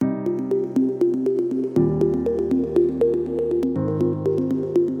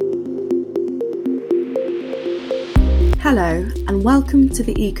Hello, and welcome to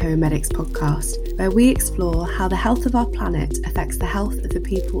the Eco-Medics podcast, where we explore how the health of our planet affects the health of the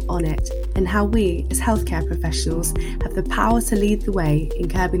people on it, and how we, as healthcare professionals, have the power to lead the way in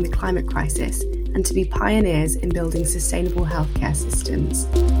curbing the climate crisis and to be pioneers in building sustainable healthcare systems.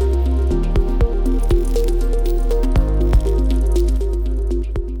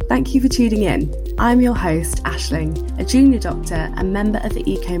 Thank you for tuning in. I'm your host, Aisling, a junior doctor and member of the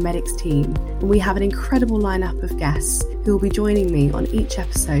Eco-Medics team, and we have an incredible lineup of guests who will be joining me on each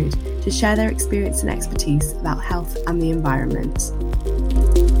episode to share their experience and expertise about health and the environment.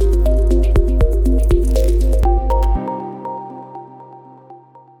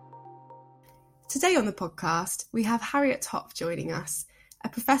 Today on the podcast, we have Harriet Hopf joining us, a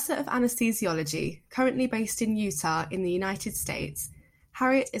professor of anesthesiology currently based in Utah in the United States.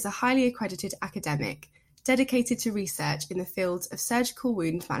 Harriet is a highly accredited academic dedicated to research in the fields of surgical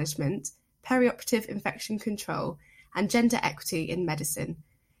wound management, perioperative infection control, and gender equity in medicine.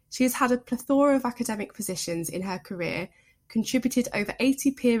 She has had a plethora of academic positions in her career, contributed over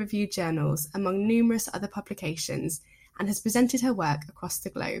 80 peer-reviewed journals among numerous other publications, and has presented her work across the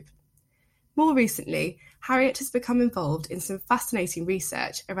globe. More recently, Harriet has become involved in some fascinating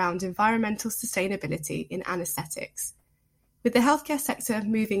research around environmental sustainability in anaesthetics. With the healthcare sector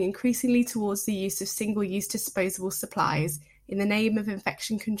moving increasingly towards the use of single-use disposable supplies in the name of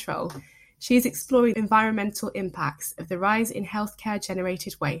infection control, she is exploring environmental impacts of the rise in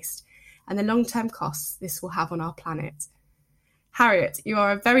healthcare-generated waste and the long-term costs this will have on our planet. Harriet, you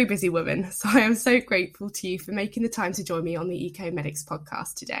are a very busy woman, so I am so grateful to you for making the time to join me on the Eco-Medics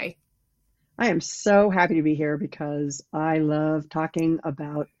podcast today. I am so happy to be here because I love talking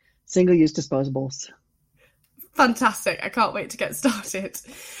about single-use disposables. Fantastic. I can't wait to get started.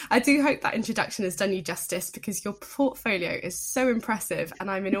 I do hope that introduction has done you justice because your portfolio is so impressive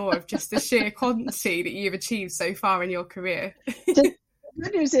and I'm in awe of just the sheer quantity that you've achieved so far in your career. The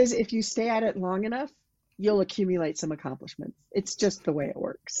good news is if you stay at it long enough, you'll accumulate some accomplishments. It's just the way it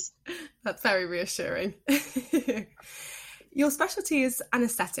works. That's very reassuring. Your specialty is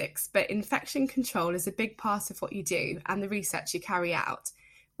anaesthetics, but infection control is a big part of what you do and the research you carry out.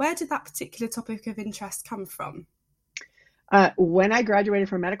 Where did that particular topic of interest come from? When I graduated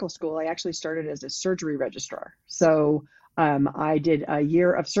from medical school, I actually started as a surgery registrar. So I did a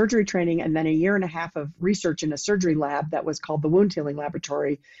year of surgery training and then a year and a half of research in a surgery lab that was called the Wound Healing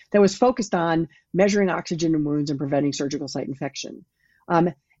Laboratory that was focused on measuring oxygen in wounds and preventing surgical site infection.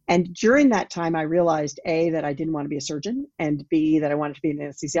 And during that time, I realized A, that I didn't want to be a surgeon, and B, that I wanted to be an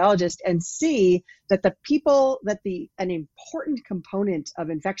anesthesiologist, and C, that an important component of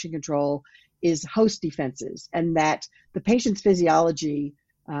infection control is host defenses, and that the patient's physiology,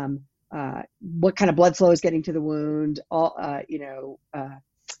 what kind of blood flow is getting to the wound,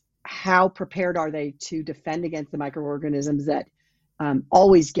 how prepared are they to defend against the microorganisms that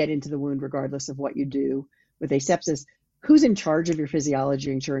always get into the wound regardless of what you do with asepsis. Who's in charge of your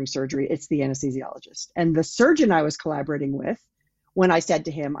physiology during surgery? It's the anesthesiologist. And the surgeon I was collaborating with, when I said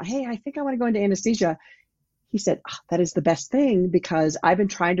to him, hey, I think I want to go into anesthesia, he said, that is the best thing because I've been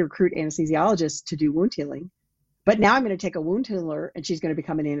trying to recruit anesthesiologists to do wound healing, but now I'm going to take a wound healer and she's going to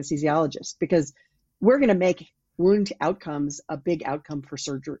become an anesthesiologist because we're going to make wound outcomes a big outcome for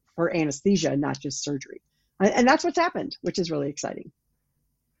surgery, for anesthesia, not just surgery. And that's what's happened, which is really exciting.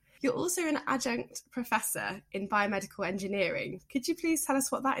 You're also an adjunct professor in biomedical engineering. Could you please tell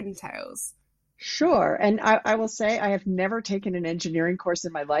us what that entails? Sure. And I will say I have never taken an engineering course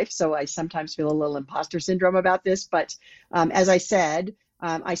in my life, so I sometimes feel a little imposter syndrome about this. But as I said,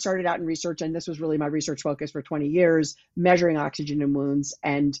 I started out in research, and this was really my research focus for 20 years, measuring oxygen in wounds.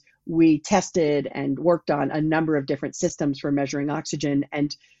 And we tested and worked on a number of different systems for measuring oxygen.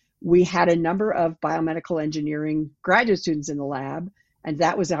 And we had a number of biomedical engineering graduate students in the lab. And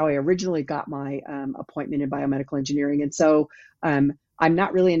that was how I originally got my appointment in biomedical engineering. And so I'm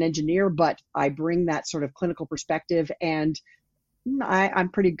not really an engineer, but I bring that sort of clinical perspective, and I'm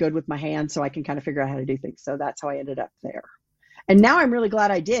pretty good with my hands, so I can kind of figure out how to do things. So that's how I ended up there. And now I'm really glad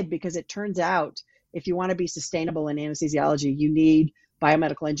I did, because it turns out if you want to be sustainable in anesthesiology, you need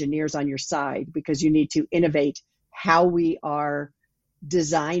biomedical engineers on your side, because you need to innovate how we are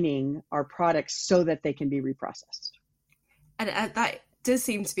designing our products so that they can be reprocessed. And that does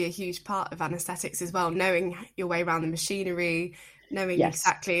seem to be a huge part of anaesthetics as well, knowing your way around the machinery, knowing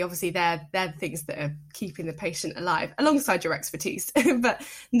exactly, obviously they're the things that are keeping the patient alive alongside your expertise, but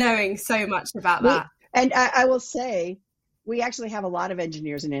knowing so much about that. And I will say, we actually have a lot of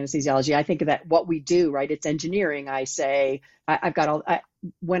engineers in anesthesiology. I think that what we do, right, it's engineering. I say,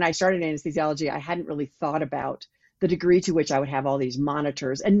 when I started anesthesiology, I hadn't really thought about the degree to which I would have all these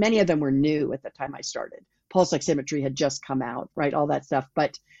monitors, and many of them were new at the time I started. Pulse oximetry had just come out, right? All that stuff.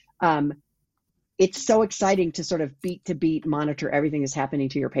 But it's so exciting to sort of beat to beat monitor everything that's happening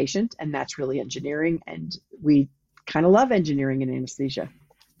to your patient. And that's really engineering. And we kind of love engineering in anesthesia.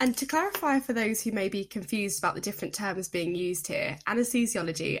 And to clarify for those who may be confused about the different terms being used here,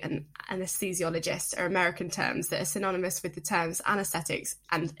 anesthesiology and anesthesiologist are American terms that are synonymous with the terms anaesthetics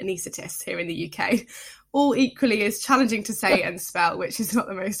and anaesthetists here in the UK, all equally as challenging to say and spell, which is not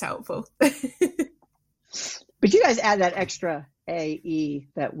the most helpful. But you guys add that extra A-E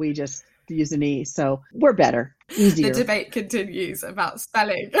that we just use an E, so we're better, easier. The debate continues about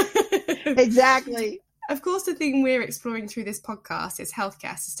spelling. Exactly. Of course, the theme we're exploring through this podcast is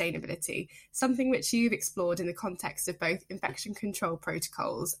healthcare sustainability, something which you've explored in the context of both infection control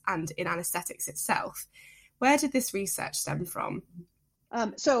protocols and in anaesthetics itself. Where did this research stem from?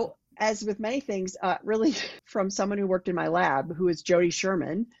 So, as with many things, really from someone who worked in my lab, who is Jody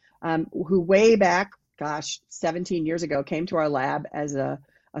Sherman, who way back, 17 years ago, came to our lab as a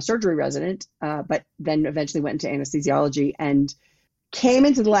surgery resident, but then eventually went into anesthesiology and came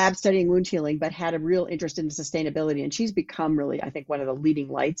into the lab studying wound healing, but had a real interest in sustainability. And she's become really, I think, one of the leading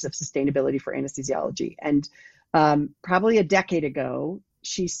lights of sustainability for anesthesiology. And probably a decade ago,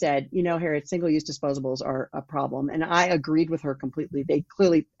 she said, Harriet, single-use disposables are a problem. And I agreed with her completely. They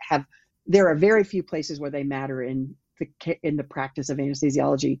clearly have, there are very few places where they matter in the practice of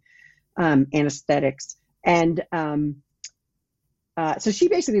anesthesiology, anesthetics. And so she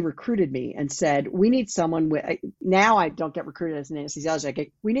basically recruited me and said, we need someone with, now I don't get recruited as an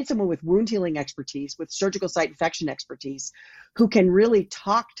anesthesiologist, we need someone with wound healing expertise, with surgical site infection expertise, who can really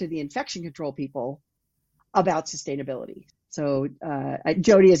talk to the infection control people about sustainability. So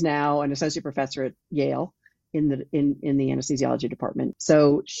Jody is now an associate professor at Yale in the anesthesiology department.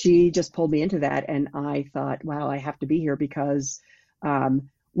 So she just pulled me into that, and I thought, wow, I have to be here because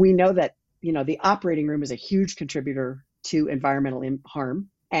we know that, the operating room is a huge contributor to environmental harm,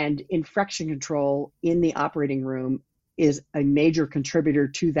 and infection control in the operating room is a major contributor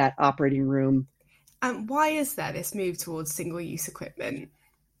to that operating room. Why is there this move towards single-use equipment?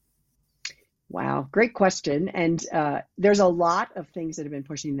 Wow, great question. And there's a lot of things that have been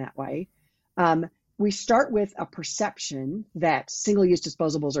pushing that way. We start with a perception that single-use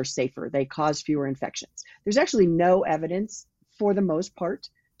disposables are safer. They cause fewer infections. There's actually no evidence, for the most part,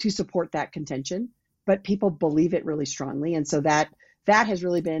 to support that contention, but people believe it really strongly. And so that has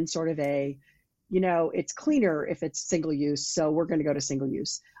really been sort of a, it's cleaner if it's single use, so we're going to go to single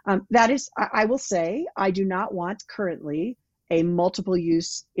use. That is, I will say, I do not want currently a multiple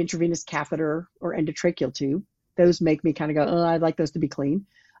use intravenous catheter or endotracheal tube. Those make me kind of go, I'd like those to be clean.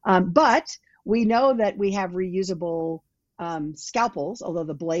 But we know that we have reusable scalpels, although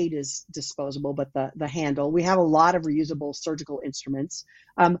the blade is disposable, but the handle. We have a lot of reusable surgical instruments.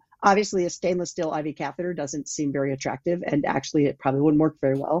 Obviously, a stainless steel IV catheter doesn't seem very attractive, and actually it probably wouldn't work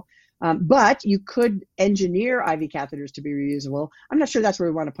very well. But you could engineer IV catheters to be reusable. I'm not sure that's where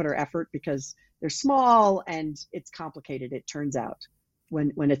we want to put our effort because they're small and it's complicated, it turns out,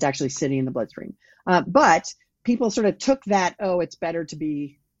 when it's actually sitting in the bloodstream. But people sort of took that, it's better to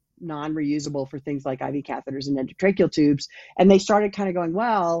be non-reusable for things like IV catheters and endotracheal tubes. And they started kind of going,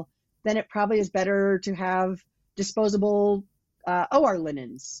 well, then it probably is better to have disposable OR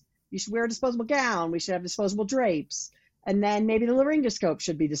linens. You should wear a disposable gown. We should have disposable drapes. And then maybe the laryngoscope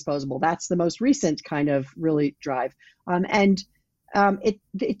should be disposable. That's the most recent kind of really drive. And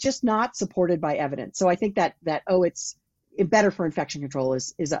it's just not supported by evidence. So I think that it's better for infection control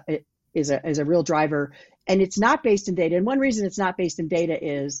is a real driver. And it's not based in data. And one reason it's not based in data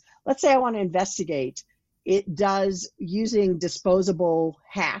is, let's say I want to investigate, does using disposable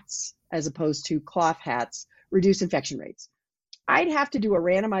hats as opposed to cloth hats reduce infection rates? I'd have to do a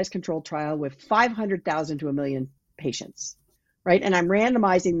randomized controlled trial with 500,000 to 1 million patients, right? And I'm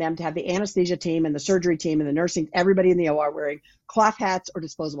randomizing them to have the anesthesia team and the surgery team and the nursing, everybody in the OR wearing cloth hats or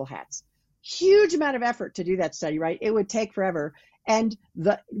disposable hats. Huge amount of effort to do that study, right? It would take forever. And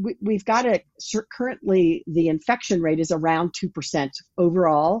we've got currently the infection rate is around 2%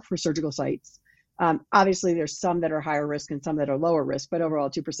 overall for surgical sites. Obviously, there's some that are higher risk and some that are lower risk, but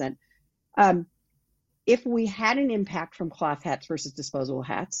overall 2%. If we had an impact from cloth hats versus disposable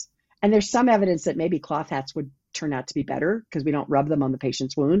hats, and there's some evidence that maybe cloth hats would turn out to be better because we don't rub them on the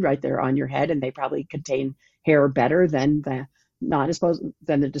patient's wound, right? They're on your head and they probably contain hair better than the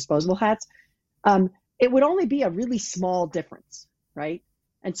disposable hats. It would only be a really small difference, right?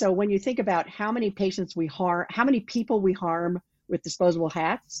 And so when you think about how many people we harm with disposable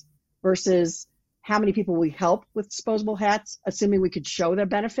hats versus how many people we help with disposable hats, assuming we could show the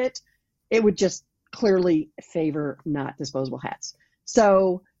benefit, it would just clearly favor not disposable hats.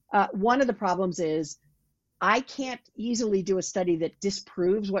 So one of the problems is I can't easily do a study that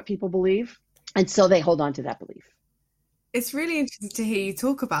disproves what people believe. And so they hold on to that belief. It's really interesting to hear you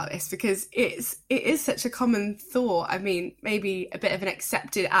talk about this because it is such a common thought. I mean, maybe a bit of an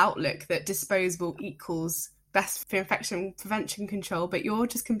accepted outlook that disposable equals best for infection prevention control, but you're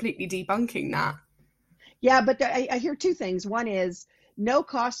just completely debunking that. Yeah, but I hear two things. One is no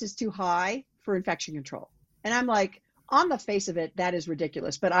cost is too high for infection control. And I'm like, on the face of it, that is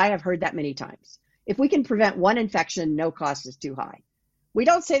ridiculous. But I have heard that many times. If we can prevent one infection, no cost is too high. We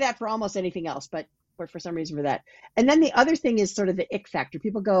don't say that for almost anything else, but for some reason for that. And then the other thing is sort of the ick factor.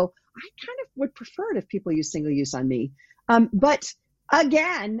 People go, I kind of would prefer it if people use single use on me. But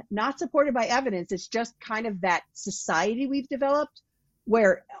again, not supported by evidence. It's just kind of that society we've developed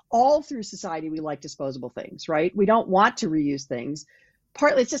where all through society we like disposable things, right? We don't want to reuse things.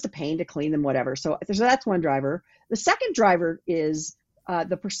 Partly it's just a pain to clean them, whatever. So that's one driver. The second driver is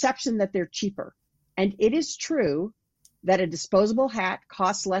the perception that they're cheaper. And it is true that a disposable hat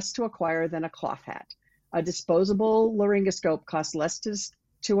costs less to acquire than a cloth hat. A disposable laryngoscope costs less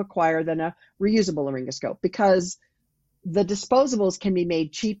to acquire than a reusable laryngoscope because the disposables can be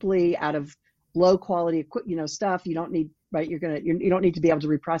made cheaply out of low quality, stuff. You don't need, right? You don't need to be able to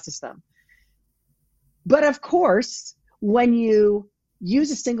reprocess them. But of course, when you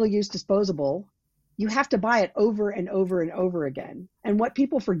use a single-use disposable, you have to buy it over and over and over again. And what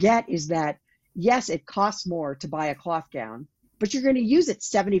people forget is that yes, it costs more to buy a cloth gown, but you're going to use it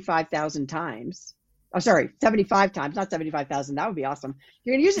 75,000 times. Oh, sorry, 75 times, not 75,000. That would be awesome.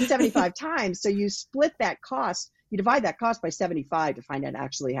 You're going to use it 75 times. So you split that cost, you divide that cost by 75 to find out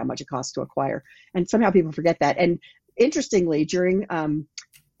actually how much it costs to acquire. And somehow people forget that. And interestingly, during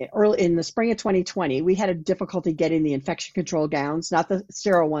early in the spring of 2020, we had a difficulty getting the infection control gowns, not the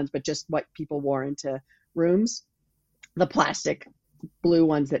sterile ones, but just what people wore into rooms, the plastic blue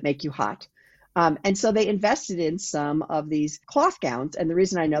ones that make you hot. And so they invested in some of these cloth gowns. And the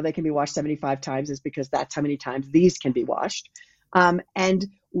reason I know they can be washed 75 times is because that's how many times these can be washed. And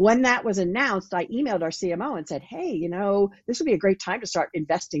when that was announced, I emailed our CMO and said, hey, this would be a great time to start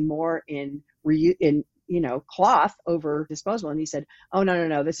investing more in cloth over disposable. And he said, oh,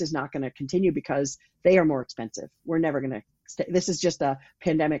 no, this is not going to continue because they are more expensive. We're never going to stay. This is just a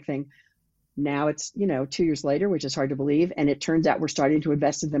pandemic thing. Now it's, 2 years later, which is hard to believe. And it turns out we're starting to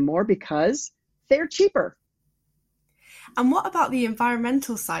invest in them more because they're cheaper. And what about the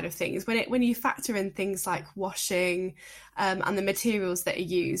environmental side of things? When you factor in things like washing and the materials that are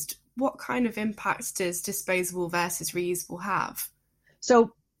used, what kind of impacts does disposable versus reusable have?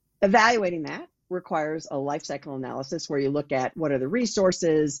 So evaluating that requires a life cycle analysis where you look at what are the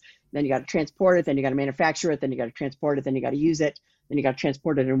resources, then you got to transport it, then you got to manufacture it, then you got to transport it, then you got to use it, then you got to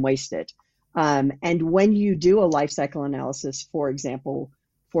transport it and waste it. And when you do a life cycle analysis, for example,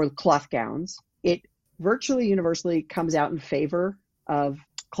 for cloth gowns, it virtually universally comes out in favor of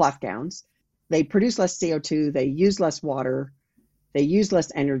cloth gowns. They produce less CO2, they use less water, they use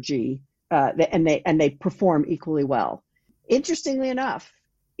less energy, and they perform equally well. Interestingly enough,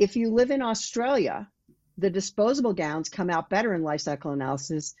 if you live in Australia, the disposable gowns come out better in life cycle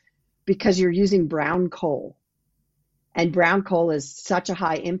analysis because you're using brown coal. And brown coal is such a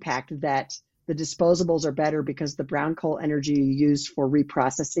high impact that the disposables are better because the brown coal energy you use for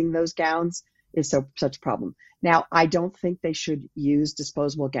reprocessing those gowns is such a problem. Now, I don't think they should use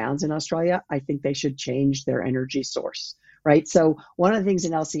disposable gowns in Australia. I think they should change their energy source, right? So one of the things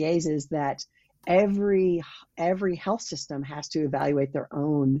in LCAs is that every health system has to evaluate their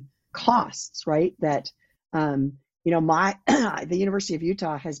own costs, right? That, the University of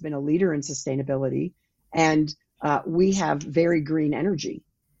Utah has been a leader in sustainability, and we have very green energy.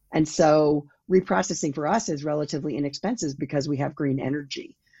 And so reprocessing for us is relatively inexpensive because we have green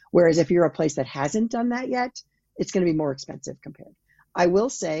energy. Whereas if you're a place that hasn't done that yet, it's going to be more expensive compared. I will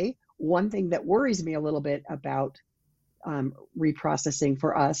say one thing that worries me a little bit about reprocessing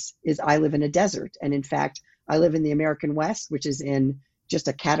for us is I live in a desert. And in fact, I live in the American West, which is in just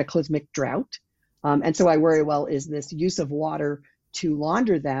a cataclysmic drought. And so I worry, well, is this use of water to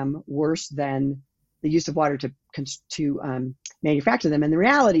launder them worse than the use of water to manufacture them? And the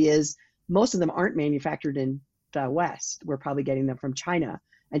reality is most of them aren't manufactured in the West. We're probably getting them from China.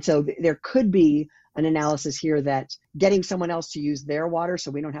 And so there could be an analysis here that getting someone else to use their water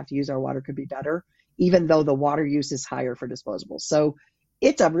so we don't have to use our water could be better, even though the water use is higher for disposables. So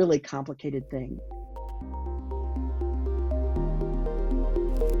it's a really complicated thing.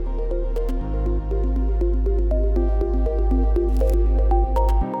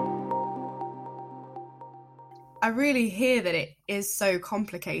 I really hear that it is so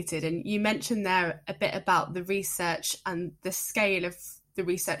complicated. And you mentioned there a bit about the research and the scale of the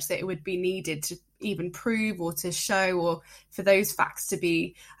research that it would be needed to even prove or to show, or for those facts to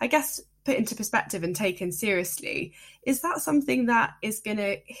be, I guess, put into perspective and taken seriously. Is that something that is going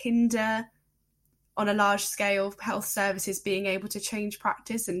to hinder on a large scale health services being able to change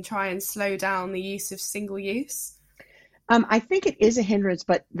practice and try and slow down the use of single use? I think it is a hindrance,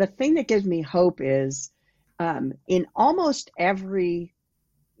 but the thing that gives me hope is in almost every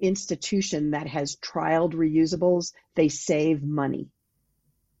institution that has trialed reusables, they save money.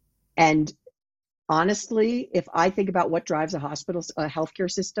 And honestly, if I think about what drives a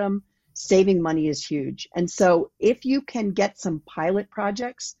healthcare system, saving money is huge. And so if you can get some pilot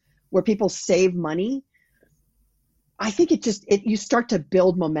projects where people save money, I think you start to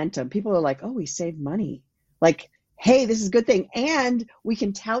build momentum. People are like, oh, we saved money. Like, hey, this is a good thing. And we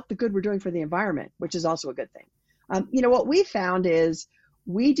can tout the good we're doing for the environment, which is also a good thing. What we found is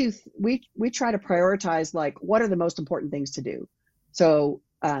we try to prioritize, like, what are the most important things to do. So,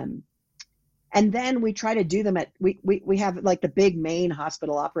 and then we try to do them we have like the big main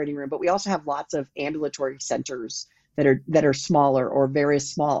hospital operating room, but we also have lots of ambulatory centers that are smaller, or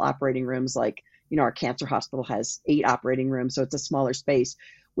various small operating rooms. Like, our cancer hospital has 8 operating rooms, so it's a smaller space.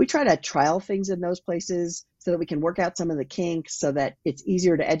 We try to trial things in those places so that we can work out some of the kinks, so that it's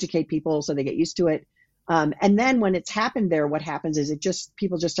easier to educate people so they get used to it. And then when it's happened there, what happens is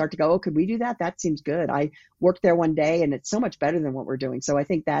people just start to go, oh, could we do that? That seems good. I worked there one day and it's so much better than what we're doing. So I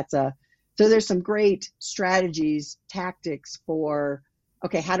think so there's some great strategies, tactics for,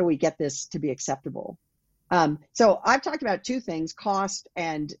 okay, how do we get this to be acceptable? So I've talked about 2 things, cost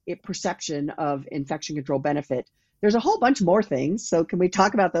and perception of infection control benefit. There's a whole bunch more things. So can we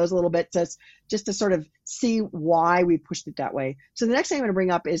talk about those a little bit, just to sort of see why we pushed it that way? So the next thing I'm going to bring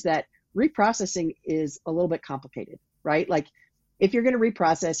up is that reprocessing is a little bit complicated, right? Like, if you're going to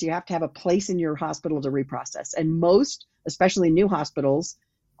reprocess, you have to have a place in your hospital to reprocess. And most, especially new hospitals,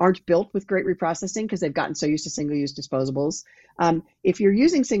 aren't built with great reprocessing because they've gotten so used to single-use disposables. If you're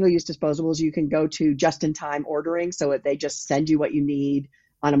using single-use disposables, you can go to just-in-time ordering, so they just send you what you need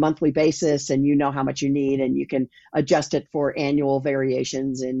on a monthly basis, and you know how much you need, and you can adjust it for annual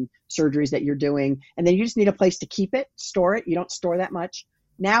variations in surgeries that you're doing. And then you just need a place to keep it, store it. You don't store that much.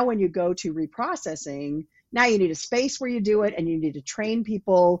 Now, when you go to reprocessing, now you need a space where you do it, and you need to train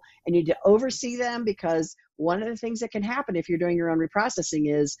people, and you need to oversee them, because one of the things that can happen if you're doing your own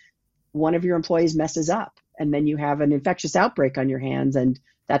reprocessing is one of your employees messes up, and then you have an infectious outbreak on your hands, and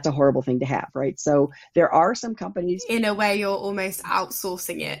that's a horrible thing to have, right? So there are some companies. In a way, you're almost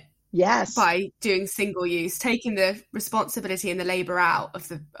outsourcing it. Yes. By doing single use, taking the responsibility and the labor out of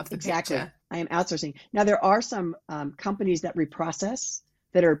the exactly. picture. I am outsourcing. Now, there are some companies that reprocess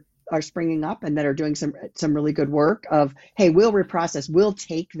that are springing up and that are doing some really good work of, hey, we'll reprocess, we'll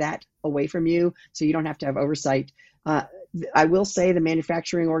take that away from you so you don't have to have oversight. I will say the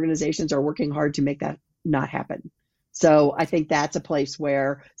manufacturing organizations are working hard to make that not happen. So I think that's a place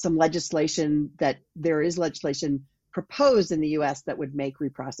where there is legislation proposed in the US that would make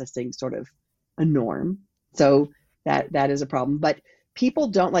reprocessing sort of a norm. So that is a problem. But people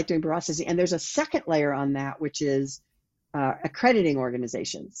don't like doing processing. And there's a second layer on that, which is accrediting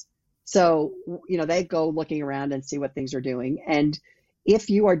organizations. So, they go looking around and see what things are doing. And if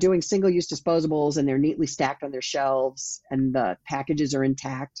you are doing single-use disposables and they're neatly stacked on their shelves and the packages are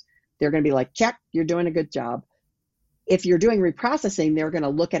intact, they're going to be like, check, you're doing a good job. If you're doing reprocessing, they're going to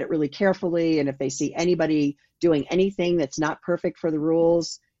look at it really carefully. And if they see anybody doing anything that's not perfect for the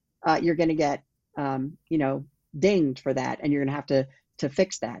rules, you're going to get, dinged for that. And you're going to have to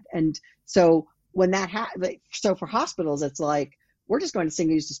fix that. And so when that so for hospitals, it's like, we're just going to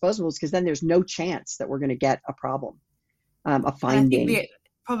single-use disposables because then there's no chance that we're going to get a problem, a finding. I think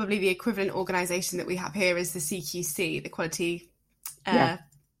probably the equivalent organization that we have here is the CQC, the Quality. Can't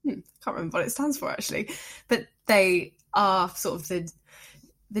remember what it stands for actually, but they are sort of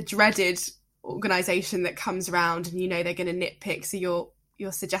the dreaded organization that comes around, and they're going to nitpick. So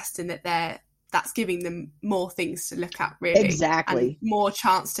you're suggesting that that's giving them more things to look at, really. Exactly. And more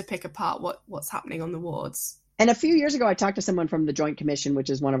chance to pick apart what's happening on the wards. And a few years ago, I talked to someone from the Joint Commission,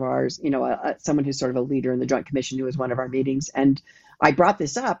 which is one of ours, someone who's sort of a leader in the Joint Commission who was one of our meetings. And I brought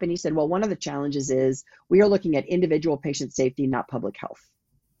this up and he said, well, one of the challenges is we are looking at individual patient safety, not public health.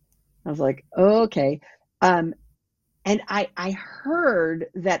 I was like, okay. And I heard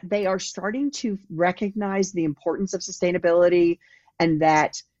that they are starting to recognize the importance of sustainability and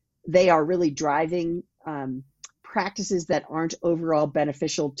that they are really driving practices that aren't overall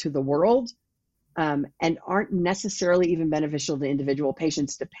beneficial to the world. And aren't necessarily even beneficial to individual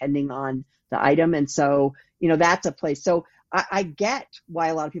patients depending on the item. And so that's a place. So I get why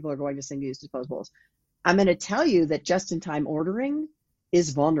a lot of people are going to single-use disposables. I'm going to tell you that just-in-time ordering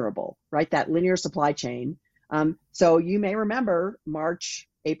is vulnerable, right? That linear supply chain. So you may remember March,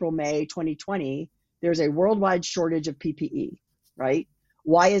 April, May 2020, there's a worldwide shortage of PPE, right?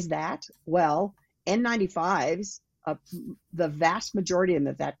 Why is that? Well, N95s, the vast majority of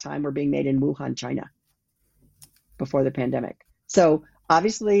them at that time were being made in Wuhan, China before the pandemic. So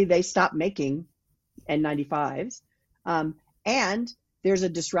obviously they stopped making N95s. And there's a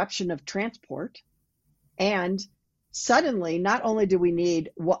disruption of transport. And suddenly, not only can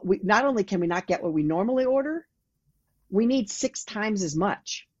we not get what we normally order, we need 6 times as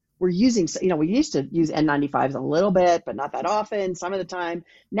much. We're using, we used to use N95s a little bit, but not that often, some of the time.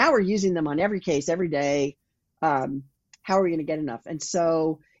 Now we're using them on every case, every day. How are we going to get enough? And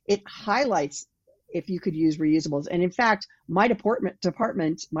so it highlights if you could use reusables. And in fact, my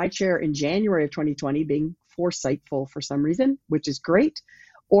department, my chair in January of 2020, being foresightful for some reason, which is great,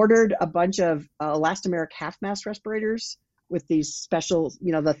 ordered a bunch of elastomeric half-mask respirators with these special,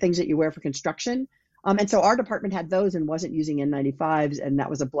 the things that you wear for construction. And so our department had those and wasn't using N95s, and that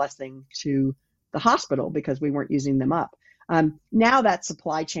was a blessing to the hospital because we weren't using them up. Now that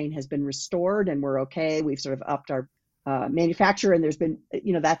supply chain has been restored and we're okay. We've sort of upped our manufacture, and there's been,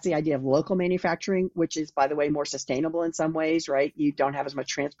 that's the idea of local manufacturing, which is, by the way, more sustainable in some ways, right? You don't have as much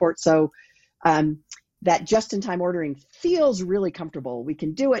transport. So that just-in-time ordering feels really comfortable. We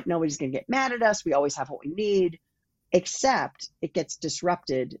can do it. Nobody's going to get mad at us. We always have what we need, except it gets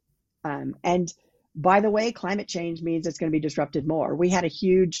disrupted. And by the way, climate change means it's going to be disrupted more. We had a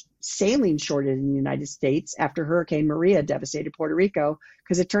huge saline shortage in the United States after Hurricane Maria devastated Puerto Rico,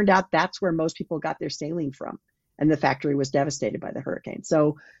 because it turned out that's where most people got their saline from. And the factory was devastated by the hurricane.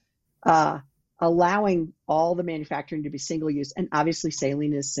 So allowing all the manufacturing to be single use, and obviously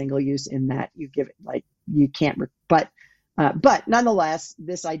saline is single use in that you give it you can't, but nonetheless,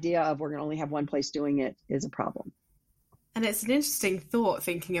 this idea of we're going to only have one place doing it is a problem. And it's an interesting thought,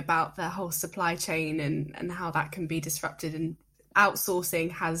 thinking about the whole supply chain and how that can be disrupted, and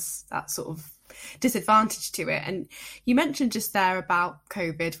outsourcing has that sort of disadvantage to it. And you mentioned just there about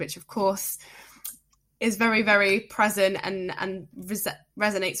COVID, which of course is very, very present and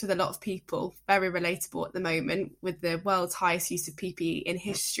resonates with a lot of people, very relatable at the moment, with the world's highest use of PPE in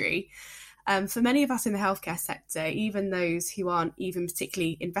history. For many of us in the healthcare sector, even those who aren't even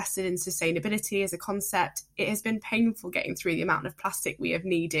particularly invested in sustainability as a concept, it has been painful getting through the amount of plastic we have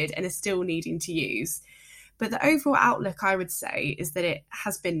needed and are still needing to use. But the overall outlook, I would say, is that it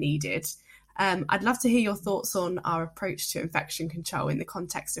has been needed. I'd love to hear your thoughts on our approach to infection control in the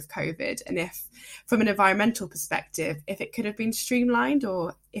context of COVID, and if, from an environmental perspective, if it could have been streamlined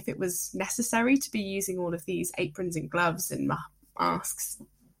or if it was necessary to be using all of these aprons and gloves and masks.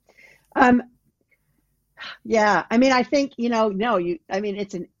 Yeah, I mean, I think,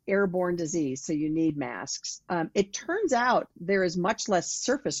 it's an airborne disease, so you need masks. It turns out there is much less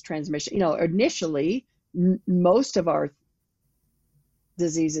surface transmission. Initially, most of our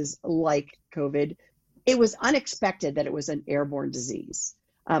diseases like COVID, it was unexpected that it was an airborne disease.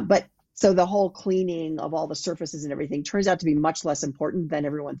 But so the whole cleaning of all the surfaces and everything turns out to be much less important than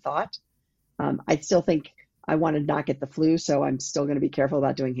everyone thought. I still think I want to not get the flu, so I'm still going to be careful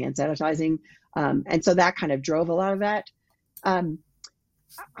about doing hand sanitizing. And so that kind of drove a lot of that.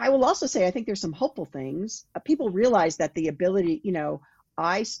 I will also say, I think there's some hopeful things. People realize that the ability,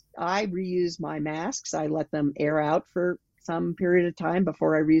 I reuse my masks. I let them air out for some period of time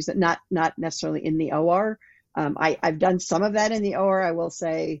before I reuse it, not necessarily in the OR. I've done some of that in the OR. I will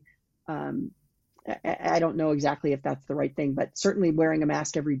say, I don't know exactly if that's the right thing, but certainly wearing a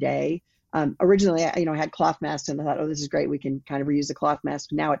mask every day. Originally, I had cloth masks and I thought, oh, this is great. We can kind of reuse the cloth mask.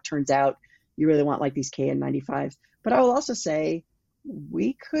 Now it turns out you really want like these KN95s. But I will also say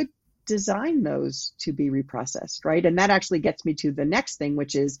we could design those to be reprocessed, right? And that actually gets me to the next thing,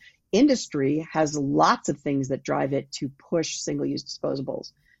 which is industry has lots of things that drive it to push single-use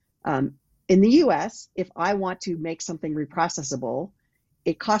disposables. In the US, if I want to make something reprocessable,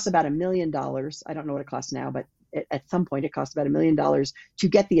 it costs about $1 million. I don't know what it costs now, but at some point it costs about $1 million to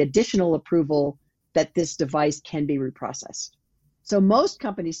get the additional approval that this device can be reprocessed. So most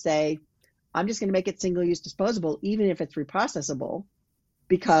companies say, I'm just going to make it single-use disposable, even if it's reprocessable,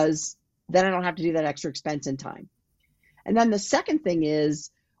 because then I don't have to do that extra expense and time. And then the second thing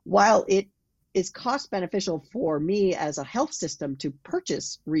is, while it is cost beneficial for me as a health system to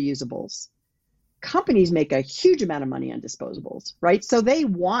purchase reusables, companies make a huge amount of money on disposables, right? So they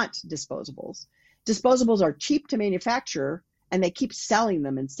want disposables. Disposables are cheap to manufacture, and they keep selling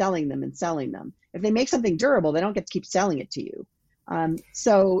them and selling them and selling them. If they make something durable, they don't get to keep selling it to you.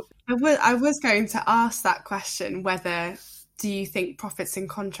 So I was going to ask that question, whether do you think profits and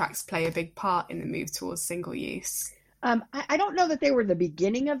contracts play a big part in the move towards single use? I don't know that they were the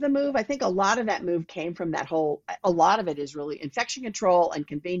beginning of the move. I think a lot of that move came from a lot of it is really infection control and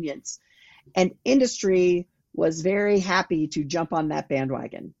convenience. And industry was very happy to jump on that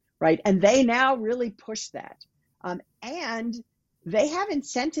bandwagon, right? And they now really push that. And they have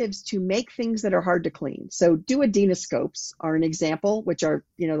incentives to make things that are hard to clean. So duodenoscopes are an example, which are,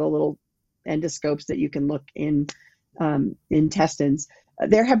 the little endoscopes that you can look in intestines.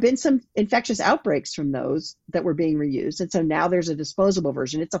 There have been some infectious outbreaks from those that were being reused. And so now there's a disposable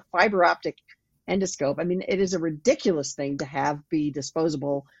version. It's a fiber optic endoscope. I mean, it is a ridiculous thing to have be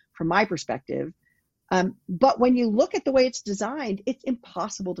disposable from my perspective. But when you look at the way it's designed, it's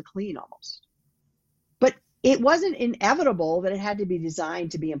impossible to clean almost. But it wasn't inevitable that it had to be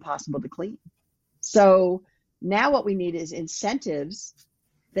designed to be impossible to clean. So now what we need is incentives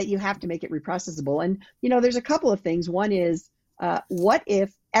that you have to make it reprocessable. And, there's a couple of things. One is, what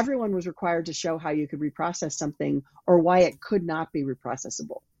if everyone was required to show how you could reprocess something or why it could not be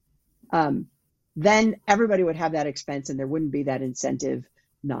reprocessable? Then everybody would have that expense and there wouldn't be that incentive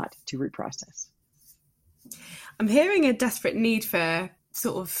not to reprocess. I'm hearing a desperate need for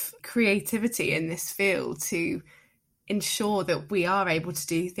sort of creativity in this field to ensure that we are able to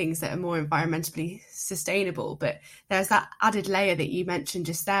do things that are more environmentally sustainable. But there's that added layer that you mentioned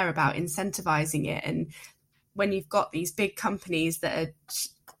just there about incentivizing it. And when you've got these big companies that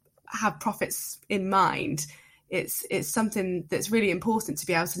have profits in mind, it's something that's really important to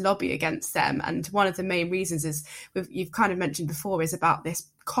be able to lobby against them. And one of the main reasons is, you've kind of mentioned before, is about this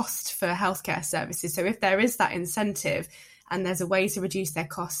cost for healthcare services. So if there is that incentive and there's a way to reduce their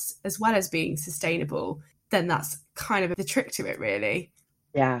costs as well as being sustainable, then that's kind of the trick to it, really.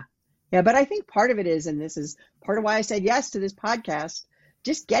 Yeah. But I think part of it is, and this is part of why I said yes to this podcast,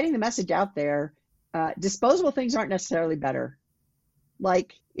 just getting the message out there. Disposable things aren't necessarily better.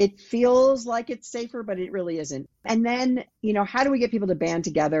 Like, it feels like it's safer, but it really isn't. And then, how do we get people to band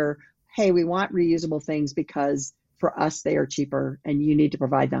together? Hey, we want reusable things because for us, they are cheaper and you need to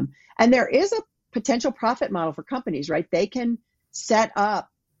provide them. And there is a potential profit model for companies, right? They can set up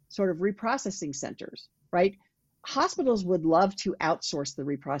sort of reprocessing centers, right? Hospitals would love to outsource the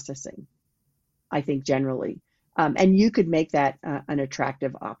reprocessing, I think, generally. And you could make that an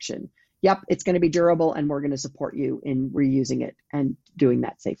attractive option. Yep, it's going to be durable and we're going to support you in reusing it and doing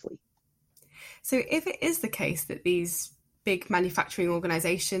that safely. So if it is the case that these big manufacturing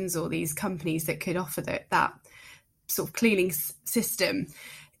organizations or these companies that could offer that sort of cleaning system,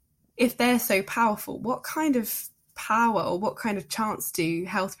 if they're so powerful, what kind of power or what kind of chance do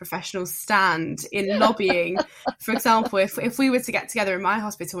health professionals stand in lobbying? For example, if we were to get together in my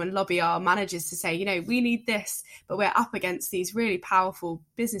hospital and lobby our managers to say, we need this, but we're up against these really powerful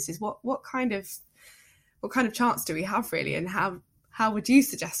businesses, what kind of chance do we have, really? And how would you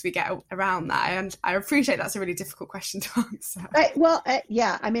suggest we get around that? And I appreciate that's a really difficult question to answer.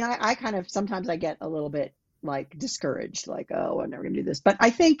 Yeah. I mean, I kind of, sometimes I get a little bit like discouraged, like, oh, I'm never going to do this. But I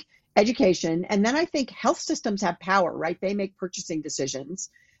think education, and then I think health systems have power, right? They make purchasing decisions.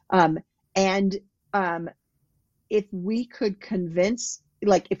 And if we could convince,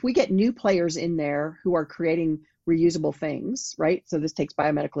 like, if we get new players in there who are creating reusable things, right? So this takes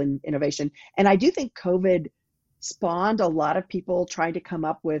biomedical innovation. And I do think COVID spawned a lot of people trying to come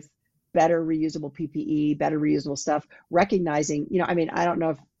up with better reusable PPE, better reusable stuff, recognizing, I mean, I don't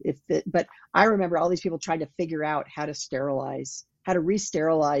know but I remember all these people trying to figure out how to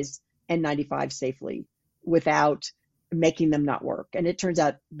re-sterilize N95 safely without making them not work. And it turns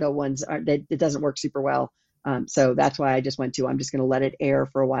out it doesn't work super well. So that's why I'm just going to let it air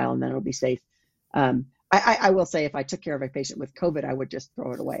for a while and then it'll be safe. I will say, if I took care of a patient with COVID, I would just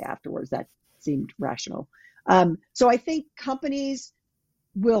throw it away afterwards. That seemed rational. So I think companies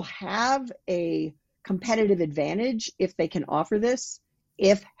will have a competitive advantage if they can offer this,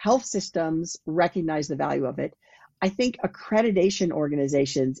 if health systems recognize the value of it. I think accreditation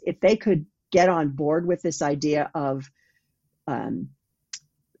organizations, if they could get on board with this idea of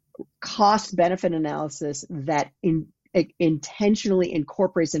cost-benefit analysis that intentionally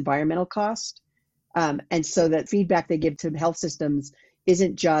incorporates environmental cost, and so that feedback they give to health systems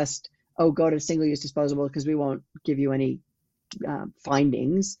isn't just, go to single-use disposable because we won't give you any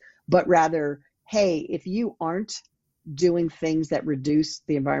findings, but rather, hey, if you aren't doing things that reduce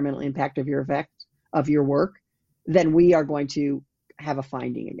the environmental impact of your work, then we are going to have a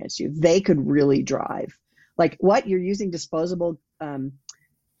finding against you. They could really drive, like, what, you're using disposable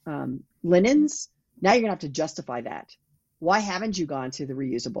linens? Now you're gonna have to justify that. Why haven't you gone to the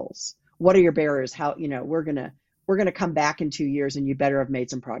reusables? What are your barriers? How, we're gonna we're going to come back in 2 years and you better have made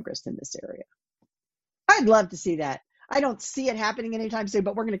some progress in this area. I'd love to see that. I don't see it happening anytime soon,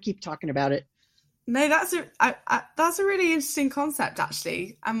 but we're going to keep talking about it. No, that's a really interesting concept,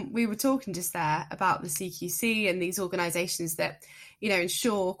 actually. We were talking just there about the CQC and these organisations that,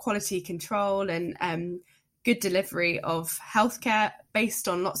 ensure quality control and good delivery of healthcare based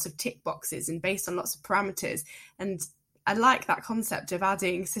on lots of tick boxes and based on lots of parameters. And I like that concept of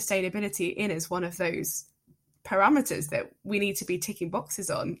adding sustainability in as one of those parameters that we need to be ticking boxes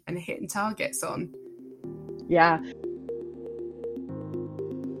on and hitting targets on. Yeah.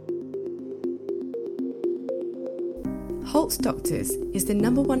 Hopf Doctors is the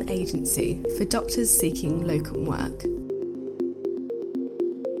 #1 agency for doctors seeking locum work.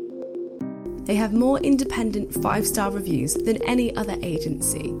 They have more independent 5-star reviews than any other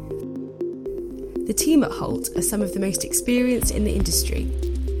agency. The team at Hopf are some of the most experienced in the industry,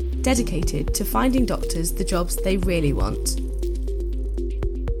 dedicated to finding doctors the jobs they really want.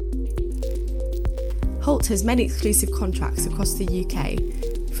 Hopf has many exclusive contracts across the UK,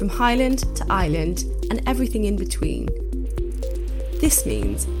 from Highland to Island and everything in between. This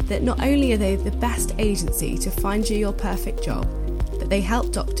means that not only are they the best agency to find you your perfect job, but they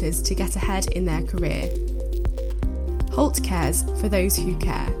help doctors to get ahead in their career. Hopf cares for those who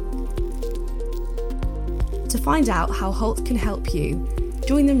care. To find out how Hopf can help you,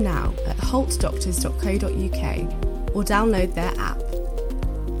 join them now at hopfdoctors.co.uk or download their app.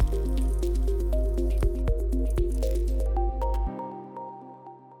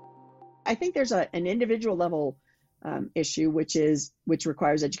 I think there's an individual level issue, which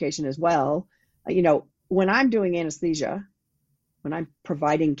requires education as well. When I'm doing anesthesia, when I'm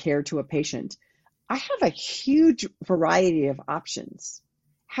providing care to a patient, I have a huge variety of options.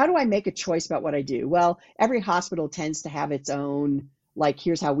 How do I make a choice about what I do? Well, every hospital tends to have its own, like,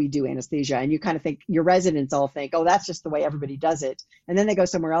 here's how we do anesthesia. And you kind of think, your residents all think, oh, that's just the way everybody does it. And then they go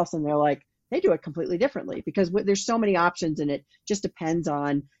somewhere else and they're like, they do it completely differently, because there's so many options, and it just depends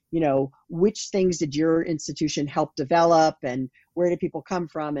on, which things did your institution help develop, and where did people come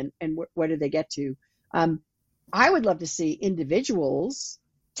from, and where did they get to? I would love to see individuals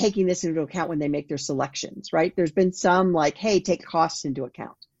taking this into account when they make their selections, right? There's been some like, hey, take costs into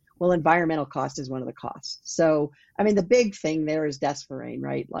account. Well, environmental cost is one of the costs. So, the big thing there is desflurane,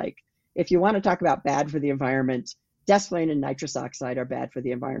 right? Like, if you want to talk about bad for the environment, desflurane and nitrous oxide are bad for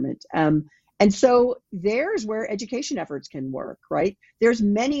the environment. And so there's where education efforts can work, right? There's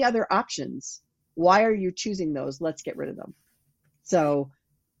many other options. Why are you choosing those? Let's get rid of them.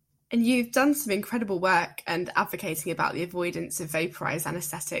 And you've done some incredible work and advocating about the avoidance of vaporized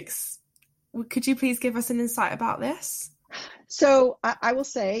anesthetics. Could you please give us an insight about this? So I will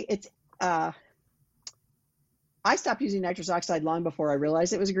say I stopped using nitrous oxide long before I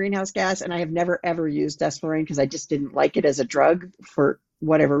realized it was a greenhouse gas, and I have never, ever used desflurane because I just didn't like it as a drug for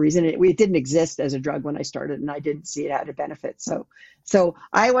whatever reason. It didn't exist as a drug when I started, and I didn't see it had a benefit. So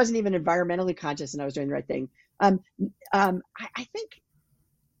I wasn't even environmentally conscious, and I was doing the right thing. I think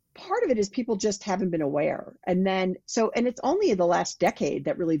part of it is people just haven't been aware. And it's only in the last decade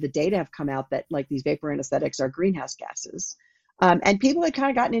that really the data have come out that, like, these vapor anesthetics are greenhouse gases. And people had kind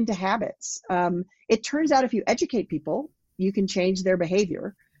of gotten into habits. It turns out if you educate people, you can change their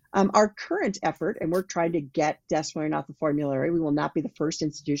behavior. Our current effort, and we're trying to get desflurane off the formulary. We will not be the first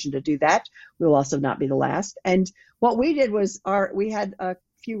institution to do that. We will also not be the last. And what we did was we had a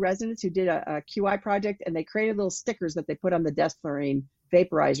few residents who did a QI project, and they created little stickers that they put on the desflurane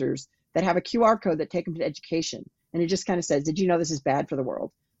vaporizers that have a QR code that take them to education. And it just kind of says, did you know this is bad for the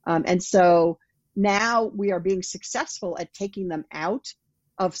world? And so now we are being successful at taking them out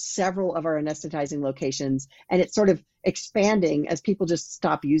of several of our anesthetizing locations, and it's sort of expanding as people just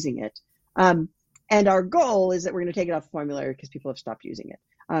stop using it. And our goal is that we're going to take it off the formulary because people have stopped using it.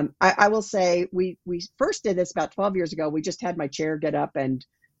 I will say we first did this about 12 years ago. We just had my chair get up and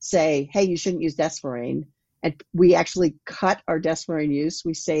say, hey, you shouldn't use desflurane. And we actually cut our desflurane use.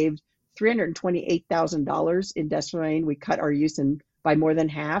 We saved $328,000 in desflurane. We cut our use by more than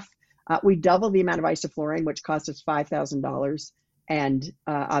half. We doubled the amount of isoflurane, which cost us $5,000, and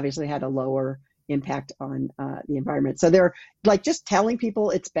obviously had a lower impact on the environment. So they're like, just telling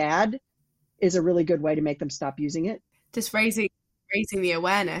people it's bad is a really good way to make them stop using it. Just raising the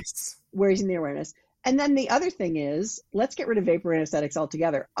awareness. Raising the awareness. And then the other thing is, let's get rid of vapor anesthetics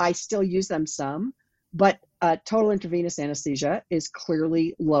altogether. I still use them some, but total intravenous anesthesia is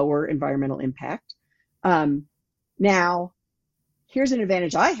clearly lower environmental impact. Now, here's an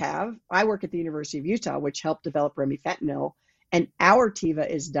advantage I have. I work at the University of Utah, which helped develop remifentanil, and our TIVA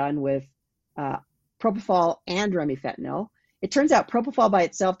is done with propofol and remifentanil. it turns out propofol by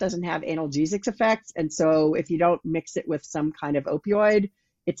itself doesn't have analgesic effects. And so if you don't mix it with some kind of opioid,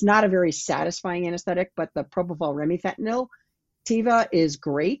 it's not a very satisfying anesthetic, but the propofol remifentanil, Tiva, is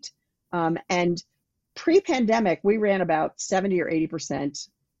great. And pre-pandemic, we ran about 70 or 80%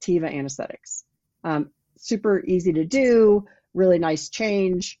 Tiva anesthetics. Super easy to do, really nice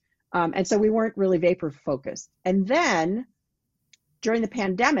change. And so we weren't really vapor focused. And then during the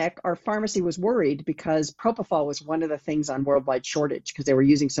pandemic, our pharmacy was worried because propofol was one of the things on worldwide shortage because they were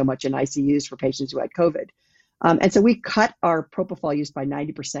using so much in ICUs for patients who had COVID. And so we cut our propofol use by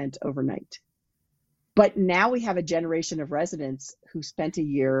 90% overnight. But now we have a generation of residents who spent a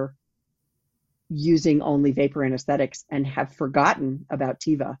year using only vapor anesthetics and have forgotten about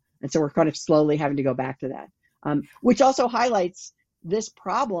Tiva. And so we're kind of slowly having to go back to that, which also highlights this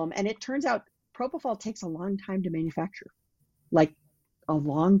problem. And it turns out propofol takes a long time to manufacture, like a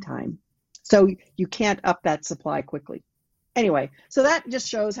long time. So you can't up that supply quickly. Anyway, so that just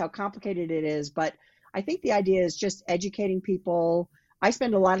shows how complicated it is. But I think the idea is just educating people. I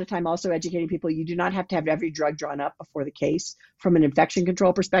spend a lot of time also educating people. You do not have to have every drug drawn up before the case. From an infection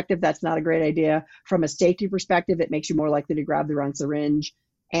control perspective, that's not a great idea. From a safety perspective, it makes you more likely to grab the wrong syringe.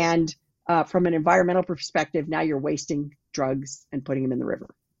 And from an environmental perspective, now you're wasting drugs and putting them in the river.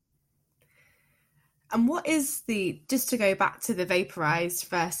 And what is just to go back to the vaporized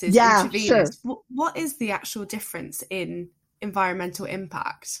versus intravenous, sure. What is the actual difference in environmental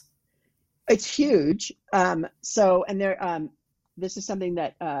impact? It's huge. This is something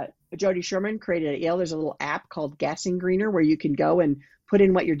that Jody Sherman created at Yale. There's a little app called Gassing Greener where you can go and put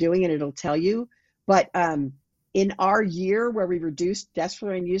in what you're doing and it'll tell you. But in our year where we reduced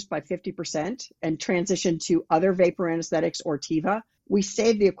desflurane use by 50% and transitioned to other vapor anesthetics or Tiva, we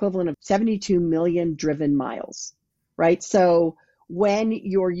saved the equivalent of 72 million driven miles, right? So when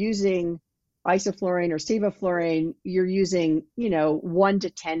you're using isoflurane or sevoflurane, you're using, 1 to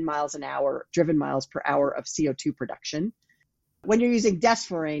 10 miles an hour, driven miles per hour of CO2 production. When you're using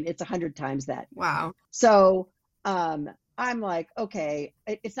desflurane, it's 100 times that. Wow. So I'm like, okay,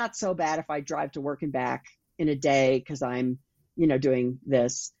 it's not so bad if I drive to work and back in a day because I'm, doing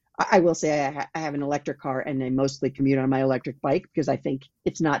this. I will say I have an electric car and I mostly commute on my electric bike because I think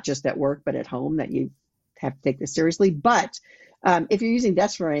it's not just at work, but at home that you have to take this seriously. But if you're using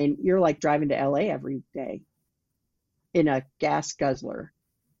desflurane, you're like driving to LA every day in a gas guzzler.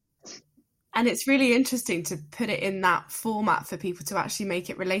 And it's really interesting to put it in that format for people to actually make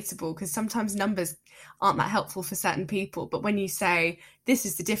it relatable, because sometimes numbers aren't that helpful for certain people. But when you say this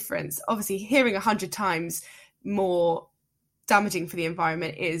is the difference, obviously hearing 100 times more damaging for the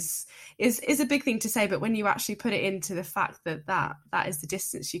environment is a big thing to say. But when you actually put it into the fact that is the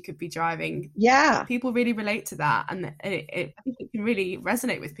distance you could be driving, people really relate to that. And I think it can really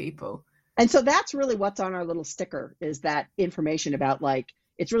resonate with people. And so that's really what's on our little sticker, is that information about, like,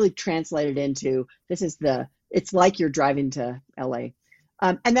 it's really translated into it's like you're driving to LA.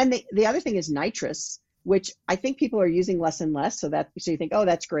 And then the other thing is nitrous, which I think people are using less and less. So you think, oh,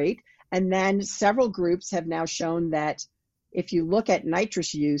 that's great. And then several groups have now shown that if you look at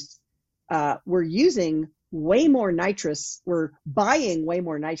nitrous use, we're using way more nitrous. We're buying way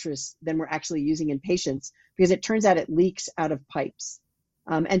more nitrous than we're actually using in patients, because it turns out it leaks out of pipes.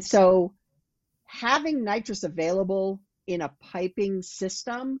 And so having nitrous available in a piping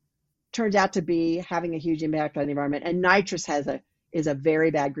system turns out to be having a huge impact on the environment. And nitrous is a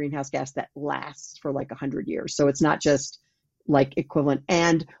very bad greenhouse gas that lasts for like 100 years. So it's not just like equivalent.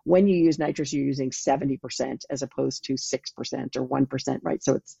 And when you use nitrous, you're using 70% as opposed to 6% or 1%, right?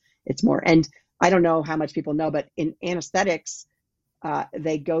 So it's more. And I don't know how much people know, but in anesthetics,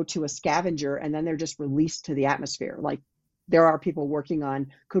 they go to a scavenger and then they're just released to the atmosphere. Like, there are people working on,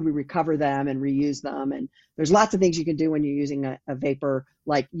 could we recover them and reuse them? And there's lots of things you can do when you're using a vapor,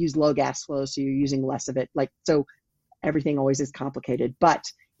 like use low gas flow, so you're using less of it. Like, so everything always is complicated, but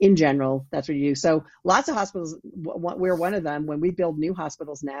in general, that's what you do. So lots of hospitals, we're one of them. When we build new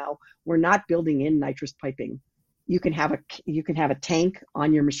hospitals now, we're not building in nitrous piping. You can have a tank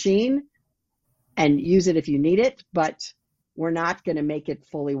on your machine and use it if you need it, but we're not going to make it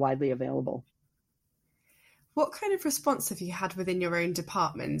fully widely available. What kind of response have you had within your own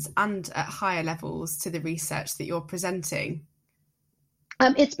departments and at higher levels to the research that you're presenting?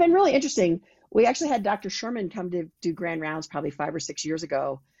 It's been really interesting. We actually had Dr. Sherman come to do grand rounds probably 5 or 6 years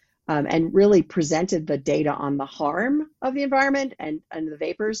ago, and really presented the data on the harm of the environment and the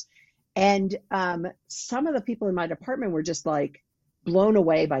vapors. And some of the people in my department were just like blown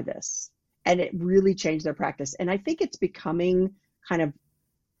away by this, and it really changed their practice. And I think it's becoming kind of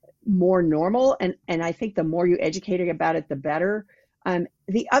more normal. And I think the more you educate about it, the better.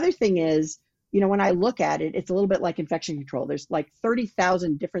 The other thing is, when I look at it, it's a little bit like infection control. There's like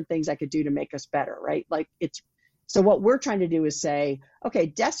 30,000 different things I could do to make us better, right? So what we're trying to do is say, okay,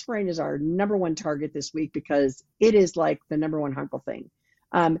 desferrine is our number one target this week because it is like the number one harmful thing.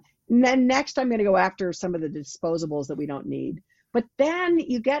 And then next, I'm going to go after some of the disposables that we don't need. But then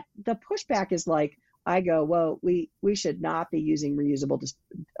you get the pushback is like, I go, well, we should not be using reusable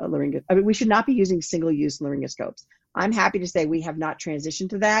we should not be using single-use laryngoscopes. I'm happy to say we have not transitioned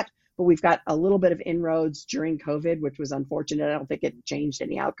to that, but we've got a little bit of inroads during COVID, which was unfortunate. I don't think it changed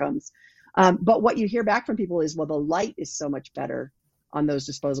any outcomes. But what you hear back from people is, well, the light is so much better on those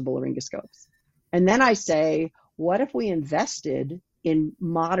disposable laryngoscopes. And then I say, what if we invested in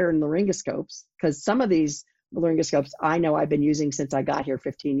modern laryngoscopes? Because some of these laryngoscopes I know I've been using since I got here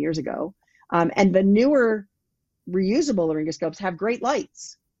 15 years ago. And the newer reusable laryngoscopes have great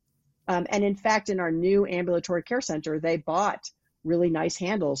lights. And in fact, in our new ambulatory care center, they bought really nice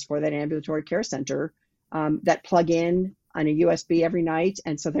handles for that ambulatory care center that plug in on a USB every night.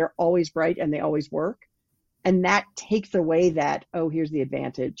 And so they're always bright and they always work. And that takes away that, oh, here's the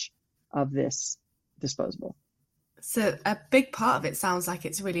advantage of this disposable. So a big part of it sounds like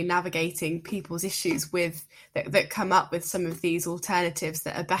it's really navigating people's issues with that come up with some of these alternatives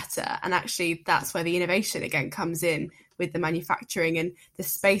that are better. And actually, that's where the innovation again comes in with the manufacturing and the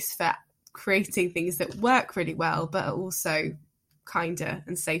space for creating things that work really well, but are also kinder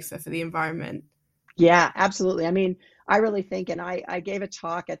and safer for the environment. Yeah, absolutely. I mean, I really think, and I gave a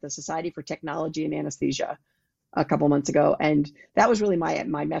talk at the Society for Technology and Anesthesia a couple months ago, and that was really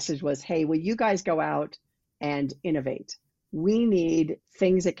my message was, hey, will you guys go out and innovate? We need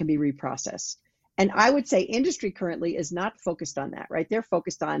things that can be reprocessed. And I would say industry currently is not focused on that, right? They're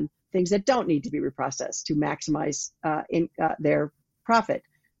focused on things that don't need to be reprocessed to maximize their profit.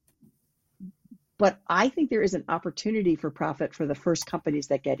 But I think there is an opportunity for profit for the first companies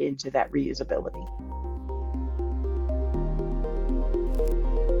that get into that reusability.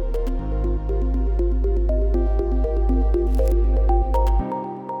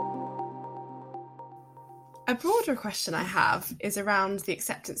 A broader question I have is around the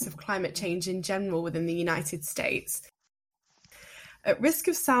acceptance of climate change in general within the United States. At risk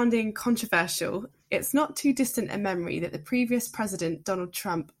of sounding controversial, it's not too distant a memory that the previous president, Donald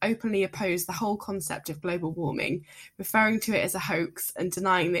Trump, openly opposed the whole concept of global warming, referring to it as a hoax and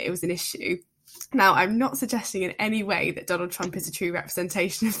denying that it was an issue. Now, I'm not suggesting in any way that Donald Trump is a true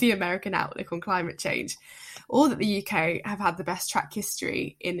representation of the American outlook on climate change, or that the UK have had the best track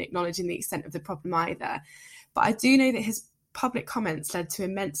history in acknowledging the extent of the problem either. But I do know that his public comments led to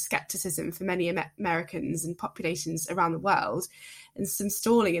immense scepticism for many Americans and populations around the world, and some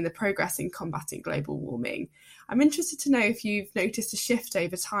stalling in the progress in combating global warming. I'm interested to know if you've noticed a shift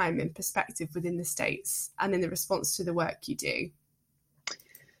over time in perspective within the States and in the response to the work you do.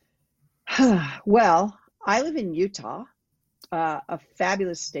 Well, I live in Utah, a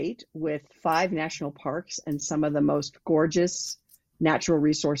fabulous state with 5 national parks and some of the most gorgeous natural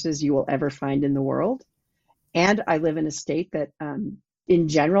resources you will ever find in the world. And I live in a state that, in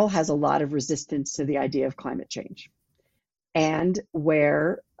general, has a lot of resistance to the idea of climate change, and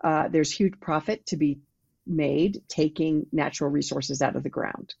where there's huge profit to be made taking natural resources out of the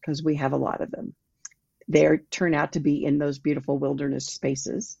ground, because we have a lot of them. They turn out to be in those beautiful wilderness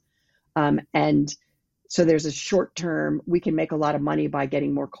spaces. And so there's a short term, we can make a lot of money by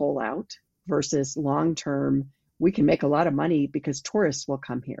getting more coal out, versus long term, we can make a lot of money because tourists will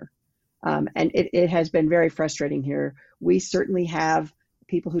come here. And it has been very frustrating here. We certainly have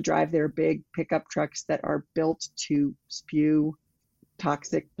people who drive their big pickup trucks that are built to spew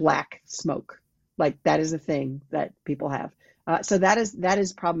toxic black smoke. Like, that is a thing that people have. So that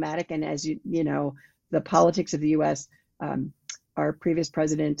is problematic. And as you know, the politics of the U.S., our previous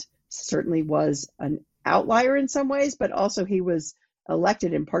president certainly was an outlier in some ways, but also he was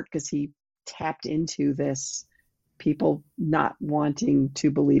elected in part because he tapped into this people not wanting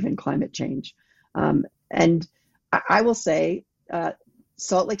to believe in climate change. And I will say,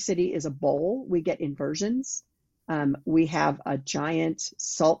 Salt Lake City is a bowl. We get inversions. We have a giant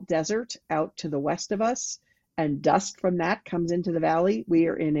salt desert out to the west of us, and dust from that comes into the valley. We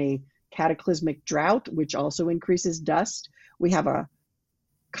are in a cataclysmic drought, which also increases dust. We have a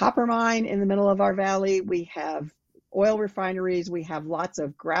copper mine in the middle of our valley. We have oil refineries. We have lots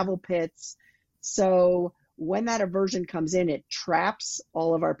of gravel pits. So when that aversion comes in, it traps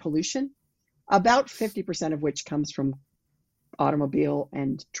all of our pollution, about 50% of which comes from automobile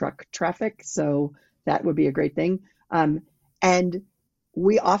and truck traffic. So that would be a great thing. And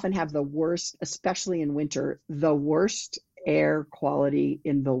we often have the worst, especially in winter, the worst air quality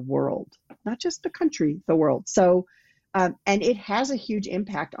in the world, not just the country, the world. So And it has a huge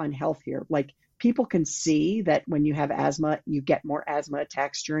impact on health here. Like people can see that when you have asthma, you get more asthma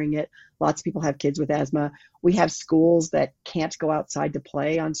attacks during it. Lots of people have kids with asthma. We have schools that can't go outside to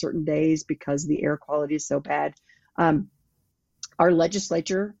play on certain days because the air quality is so bad. Our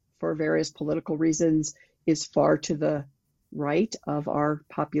legislature, for various political reasons, is far to the right of our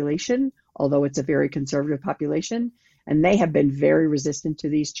population, although it's a very conservative population. And they have been very resistant to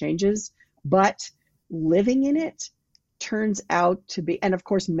these changes. But living in it turns out to be, and of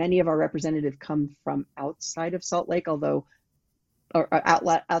course, many of our representatives come from outside of Salt Lake, although or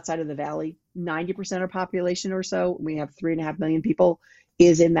outside of the valley. 90% of population or so, we have 3.5 million people,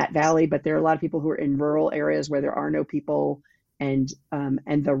 is in that valley, but there are a lot of people who are in rural areas where there are no people, and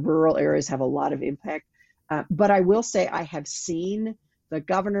the rural areas have a lot of impact. But I will say I have seen the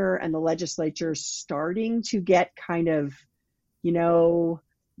governor and the legislature starting to get kind of,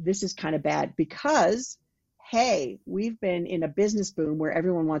 this is kind of bad because, hey, we've been in a business boom where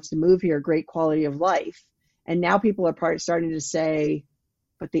everyone wants to move here, great quality of life. And now people are starting to say,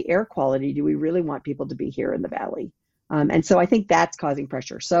 but the air quality, do we really want people to be here in the valley? And so I think that's causing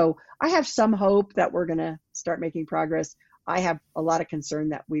pressure. So I have some hope that we're going to start making progress. I have a lot of concern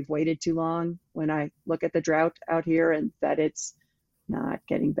that we've waited too long when I look at the drought out here and that it's not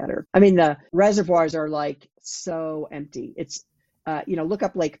getting better. I mean, the reservoirs are like so empty. It's, look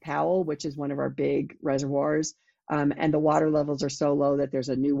up Lake Powell, which is one of our big reservoirs. And the water levels are so low that there's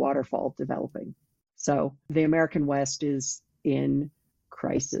a new waterfall developing. So the American West is in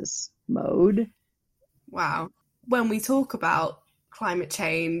crisis mode. Wow. When we talk about climate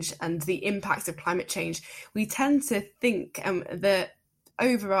change and the impacts of climate change, we tend to think the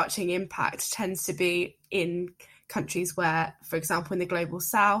overarching impact tends to be in countries where, for example, in the global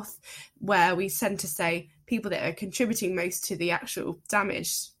south, where we tend to say people that are contributing most to the actual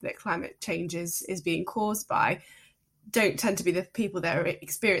damage that climate change is being caused by don't tend to be the people that are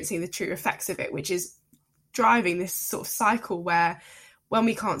experiencing the true effects of it, which is driving this sort of cycle where when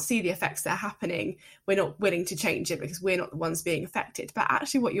we can't see the effects that are happening, we're not willing to change it because we're not the ones being affected. But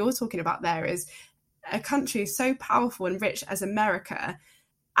actually what you're talking about there is a country so powerful and rich as America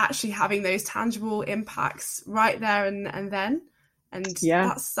actually having those tangible impacts right there and then. And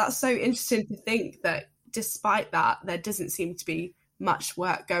that's so interesting to think that despite that, there doesn't seem to be much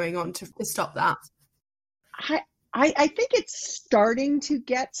work going on to stop that. I think it's starting to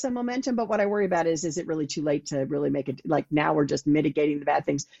get some momentum, but what I worry about is it really too late to really make it, like now we're just mitigating the bad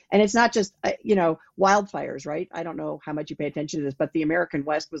things. And it's not just, wildfires, right? I don't know how much you pay attention to this, but the American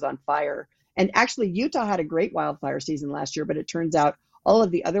West was on fire. And actually Utah had a great wildfire season last year, but it turns out all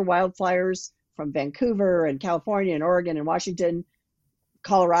of the other wildfires from Vancouver and California and Oregon and Washington,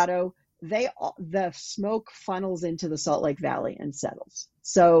 Colorado, the smoke funnels into the Salt Lake Valley and settles.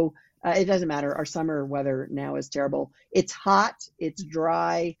 So it doesn't matter. Our summer weather now is terrible. It's hot, it's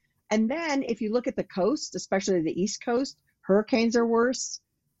dry. And then if you look at the coast, especially the East Coast, hurricanes are worse.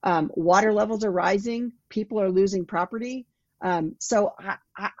 Water levels are rising. People are losing property. So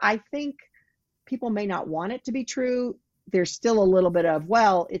I think people may not want it to be true. There's still a little bit of,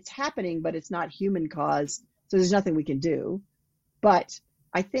 well, it's happening, but it's not human caused. So there's nothing we can do. But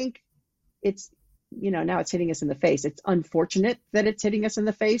I think it's, now it's hitting us in the face. It's unfortunate that it's hitting us in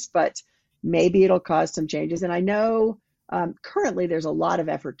the face, but maybe it'll cause some changes. And I know currently there's a lot of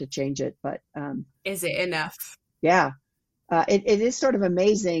effort to change it, but is it enough? Yeah. It is sort of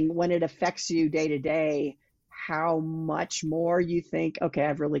amazing when it affects you day to day, how much more you think, okay,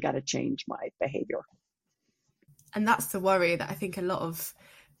 I've really got to change my behavior. And that's the worry that I think a lot of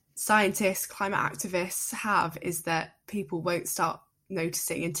scientists, climate activists have, is that people won't start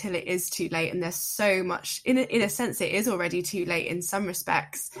noticing until it is too late. And there's so much, in a sense, it is already too late in some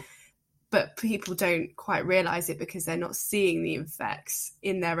respects, but people don't quite realize it because they're not seeing the effects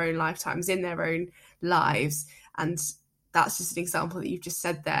in their own lifetimes, in their own lives. And that's just an example that you've just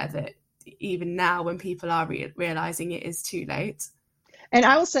said there, that even now when people are realizing it is too late. And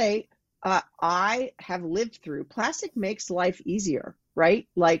I will say, I have lived through, plastic makes life easier, right?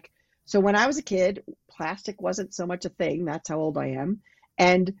 Like, so when I was a kid, plastic wasn't so much a thing. That's how old I am.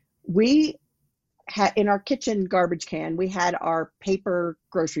 And we had, in our kitchen garbage can, we had our paper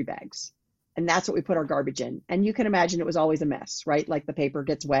grocery bags. And that's what we put our garbage in. And you can imagine it was always a mess, right? Like the paper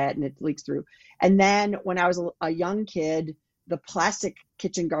gets wet and it leaks through. And then when I was a young kid, the plastic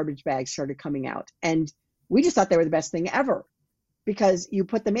kitchen garbage bags started coming out. And we just thought they were the best thing ever, because you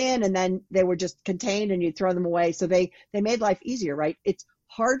put them in and then they were just contained and you throw them away. So they made life easier, right? It's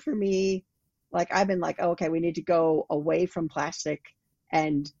hard for me. Like I've been like, oh, okay, we need to go away from plastic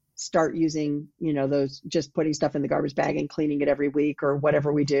and start using, those, just putting stuff in the garbage bag and cleaning it every week or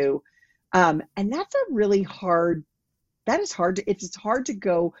whatever we do. And that's a really hard that is hard to, it's hard to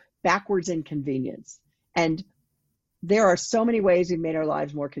go backwards in convenience. And there are so many ways we've made our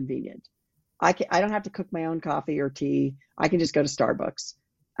lives more convenient. I don't have to cook my own coffee or tea. I can just go to Starbucks.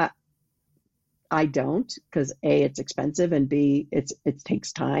 Uh, I don't, because A, it's expensive, and B, it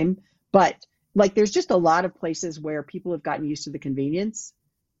takes time. But like, there's just a lot of places where people have gotten used to the convenience,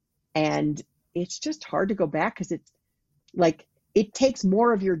 and it's just hard to go back, because it's like, it takes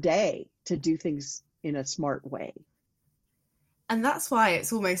more of your day to do things in a smart way. And that's why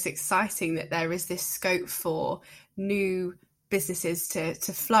it's almost exciting that there is this scope for new businesses to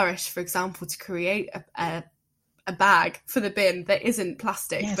flourish, for example, to create a bag for the bin that isn't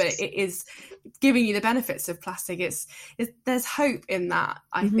plastic, Yes. but it is giving you the benefits of plastic. There's hope in that,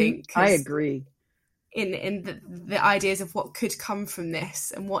 I think. I agree. In the ideas of what could come from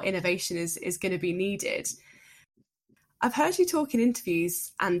this and what innovation is going to be needed. I've heard you talk in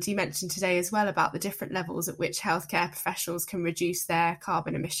interviews, and you mentioned today as well, about the different levels at which healthcare professionals can reduce their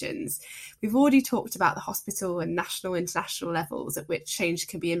carbon emissions. We've already talked about the hospital and national, international levels at which change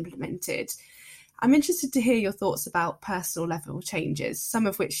can be implemented. I'm interested to hear your thoughts about personal level changes, some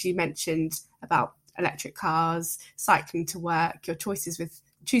of which you mentioned about electric cars, cycling to work, your choices with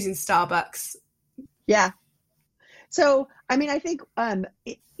choosing Starbucks. Yeah. So, I mean, I think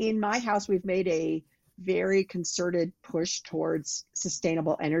in my house, we've made a very concerted push towards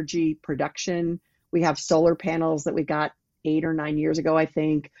sustainable energy production. We have solar panels that we got 8 or 9 years ago, I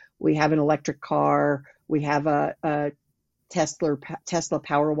think. We have an electric car. We have a Tesla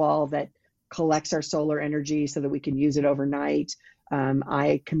Powerwall that collects our solar energy so that we can use it overnight.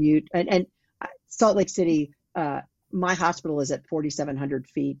 I commute, and Salt Lake City, my hospital is at 4,700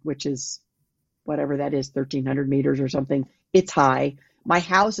 feet, which is whatever that is, 1,300 meters or something. It's high. My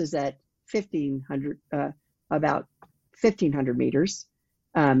house is at 1,500, about 1,500 meters.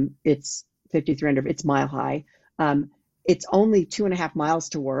 It's 5,300. It's mile high. It's only 2.5 miles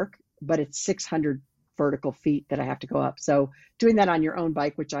to work, but it's 600 vertical feet that I have to go up. So doing that on your own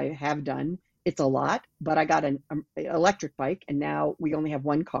bike, which I have done, it's a lot. But I got an electric bike, and now we only have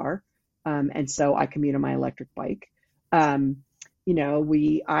one car, and so I commute on my electric bike. You know,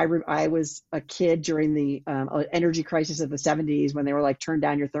 I was a kid during the energy crisis of the 70s, when they were like, turn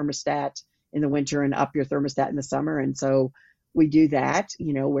down your thermostat in the winter and up your thermostat in the summer. And so we do that,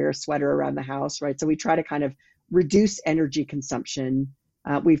 you know, wear a sweater around the house, right? So we try to kind of reduce energy consumption.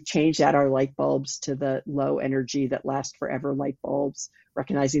 We've changed out our light bulbs to the low energy that last forever light bulbs,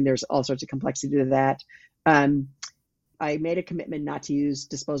 recognizing there's all sorts of complexity to that. I made a commitment not to use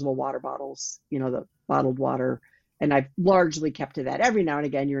disposable water bottles, you know, the bottled water. And I've largely kept to that. Every now and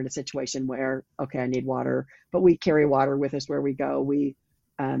again, you're in a situation where, okay, I need water, but we carry water with us where we go. We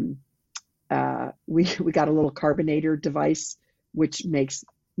got a little carbonator device, which makes,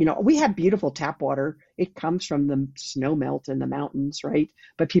 you know, we have beautiful tap water. It comes from the snow melt in the mountains, right?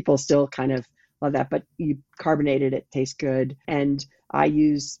 But people still kind of love that. But you carbonate it, it tastes good. And I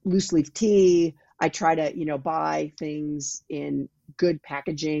use loose leaf tea. I try to, you know, buy things in good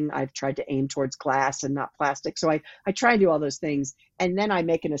packaging. I've tried to aim towards glass and not plastic. So I try and do all those things. And then I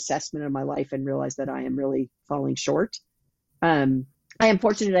make an assessment of my life and realize that I am really falling short. I am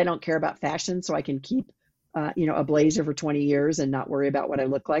fortunate I don't care about fashion, so I can keep, you know, a blazer for 20 years and not worry about what I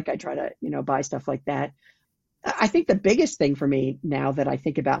look like. I try to, you know, buy stuff like that. I think the biggest thing for me now that I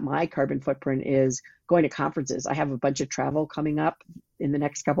think about my carbon footprint is going to conferences. I have a bunch of travel coming up in the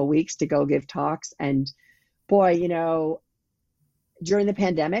next couple of weeks to go give talks. And boy, you know, during the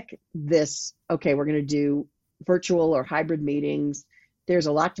pandemic, okay, we're going to do virtual or hybrid meetings. There's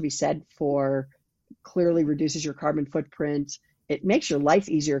a lot to be said for clearly reduces your carbon footprint. It makes your life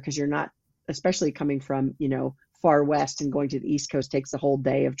easier because you're not, especially coming from, you know, far west and going to the East Coast takes a whole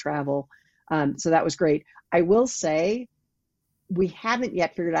day of travel. So that was great. I will say we haven't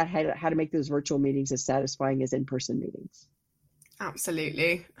yet figured out how to make those virtual meetings as satisfying as in-person meetings.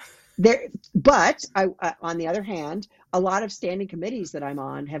 Absolutely. But on the other hand, a lot of standing committees that I'm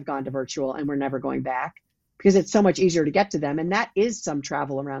on have gone to virtual, and we're never going back because it's so much easier to get to them. And that is some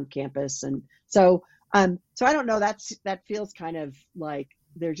travel around campus. And so I don't know, that feels kind of like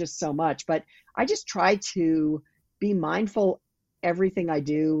there's just so much, but I just try to be mindful everything I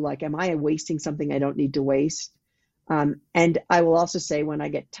do. Like, am I wasting something I don't need to waste? And I will also say, when I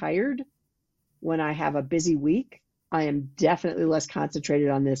get tired, when I have a busy week, I am definitely less concentrated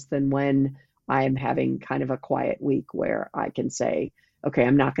on this than when I am having kind of a quiet week where I can say, okay,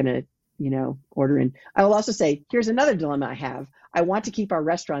 I'm not going to, you know, order in. I will also say, here's another dilemma I have. I want to keep our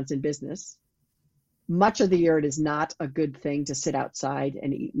restaurants in business. Much of the year, it is not a good thing to sit outside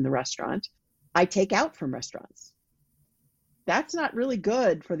and eat in the restaurant. I take out from restaurants. That's not really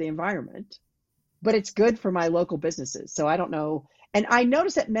good for the environment. but it's good for my local businesses. So I don't know. And I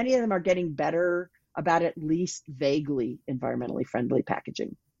notice that many of them are getting better about at least vaguely environmentally friendly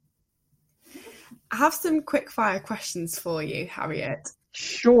packaging. I have some quick fire questions for you, Harriet.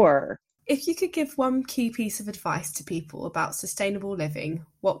 Sure. If you could give one key piece of advice to people about sustainable living,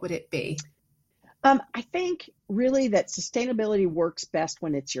 what would it be? I think really that sustainability works best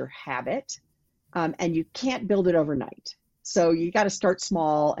when it's your habit, and you can't build it overnight. So you got to start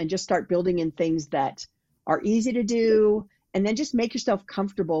small and just start building in things that are easy to do, and then just make yourself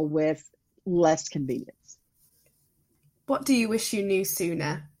comfortable with less convenience. What do you wish you knew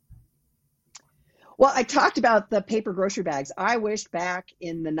sooner? Well, I talked about the paper grocery bags. I wished back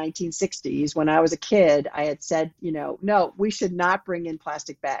in the 1960s when I was a kid, I had said, no, we should not bring in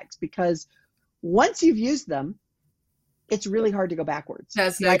plastic bags because once you've used them, it's really hard to go backwards.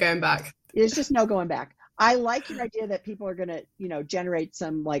 There's no going back. There's just no going back. I like your idea that people are going to, generate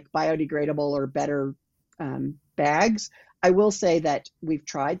some like biodegradable or better bags. I will say that we've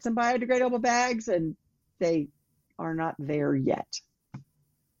tried some biodegradable bags and they are not there yet.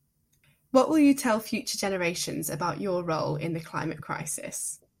 What will you tell future generations about your role in the climate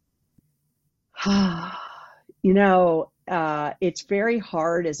crisis? It's very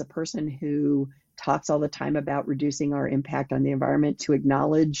hard as a person who talks all the time about reducing our impact on the environment to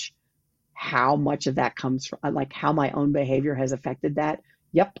acknowledge how much of that comes from, like how my own behavior has affected that.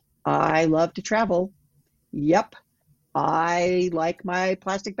 Yep, I love to travel. Yep, I like my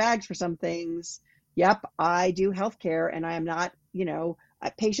plastic bags for some things. Yep, I do healthcare and I am not,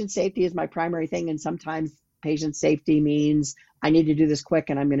 patient safety is my primary thing. And sometimes patient safety means I need to do this quick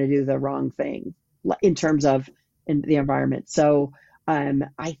and I'm going to do the wrong thing in terms of in the environment. So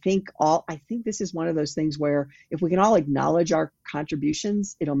I think this is one of those things where if we can all acknowledge our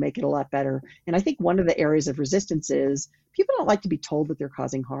contributions, it'll make it a lot better. And I think one of the areas of resistance is people don't like to be told that they're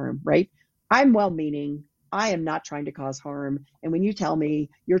causing harm, right? I'm well-meaning. I am not trying to cause harm. And when you tell me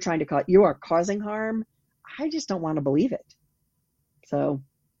you are causing harm, I just don't want to believe it. So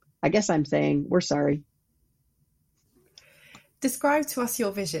I guess I'm saying we're sorry. Describe to us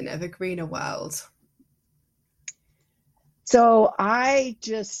your vision of a greener world. So I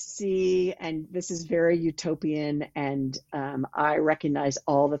just see, and this is very utopian, and I recognize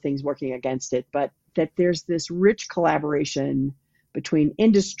all the things working against it, but that there's this rich collaboration between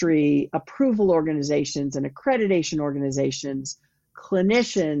industry, approval organizations, and accreditation organizations,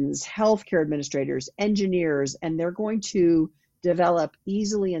 clinicians, healthcare administrators, engineers, and they're going to develop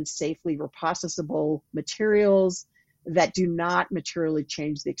easily and safely reprocessable materials that do not materially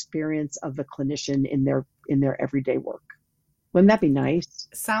change the experience of the clinician in their everyday work. Wouldn't that be nice?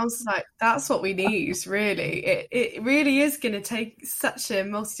 Sounds like that's what we need, really. It really is going to take such a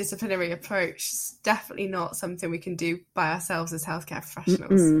multidisciplinary approach. It's definitely not something we can do by ourselves as healthcare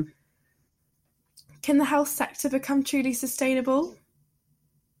professionals. Mm-mm. Can the health sector become truly sustainable?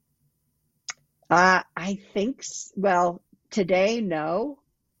 I think, well, today, no.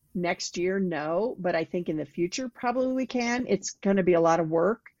 Next year, no. But I think in the future, probably we can. It's going to be a lot of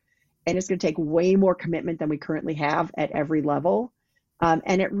work. And it's going to take way more commitment than we currently have at every level.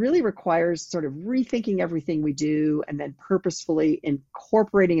 And it really requires sort of rethinking everything we do and then purposefully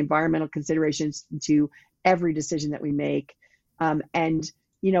incorporating environmental considerations into every decision that we make. And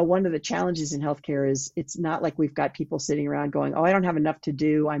one of the challenges in healthcare is it's not like we've got people sitting around going, oh, I don't have enough to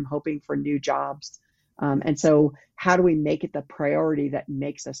do. I'm hoping for new jobs. And so how do we make it the priority that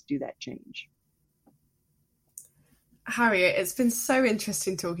makes us do that change? Harriet, it's been so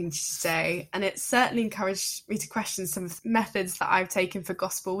interesting talking to you today, and it certainly encouraged me to question some of the methods that I've taken for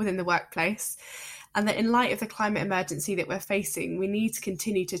gospel within the workplace, and that in light of the climate emergency that we're facing, we need to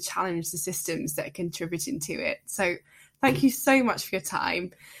continue to challenge the systems that are contributing to it. So thank you so much for your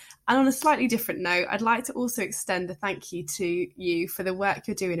time. And on a slightly different note, I'd like to also extend a thank you to you for the work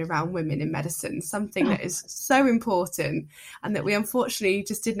you're doing around women in medicine, something that is so important and that we unfortunately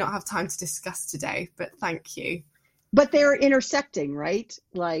just did not have time to discuss today, but thank you. But they're intersecting, right?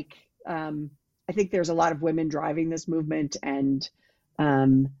 Like, I think there's a lot of women driving this movement. And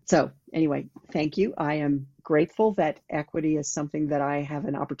so anyway, thank you. I am grateful that equity is something that I have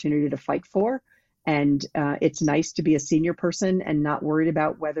an opportunity to fight for. And it's nice to be a senior person and not worried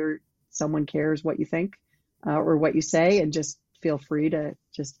about whether someone cares what you think or what you say, and just feel free to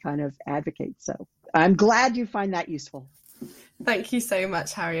just kind of advocate. So I'm glad you find that useful. Thank you so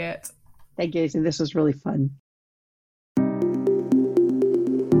much, Harriet. Thank you. This was really fun.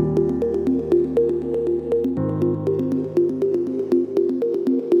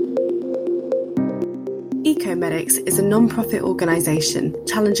 Ecomedics is a non-profit organisation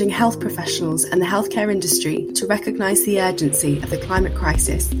challenging health professionals and the healthcare industry to recognise the urgency of the climate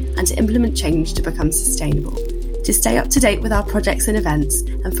crisis and to implement change to become sustainable. To stay up to date with our projects and events,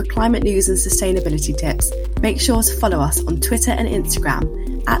 and for climate news and sustainability tips, make sure to follow us on Twitter and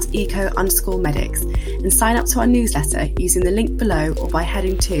Instagram @eco_medics and sign up to our newsletter using the link below or by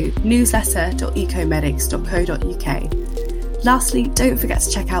heading to newsletter.ecomedics.co.uk. Lastly, don't forget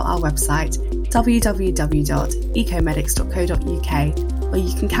to check out our website www.ecomedics.co.uk, where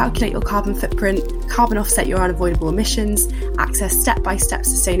you can calculate your carbon footprint, carbon offset your unavoidable emissions, access step-by-step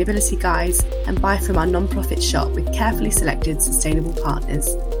sustainability guides, and buy from our non-profit shop with carefully selected sustainable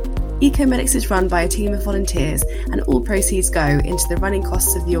partners. Ecomedics is run by a team of volunteers, and all proceeds go into the running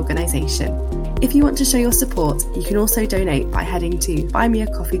costs of the organisation. If you want to show your support, you can also donate by heading to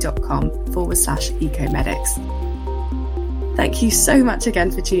buymeacoffee.com/ecomedics. Thank you so much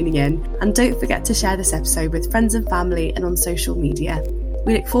again for tuning in, and don't forget to share this episode with friends and family and on social media.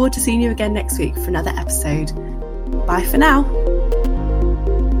 We look forward to seeing you again next week for another episode. Bye for now.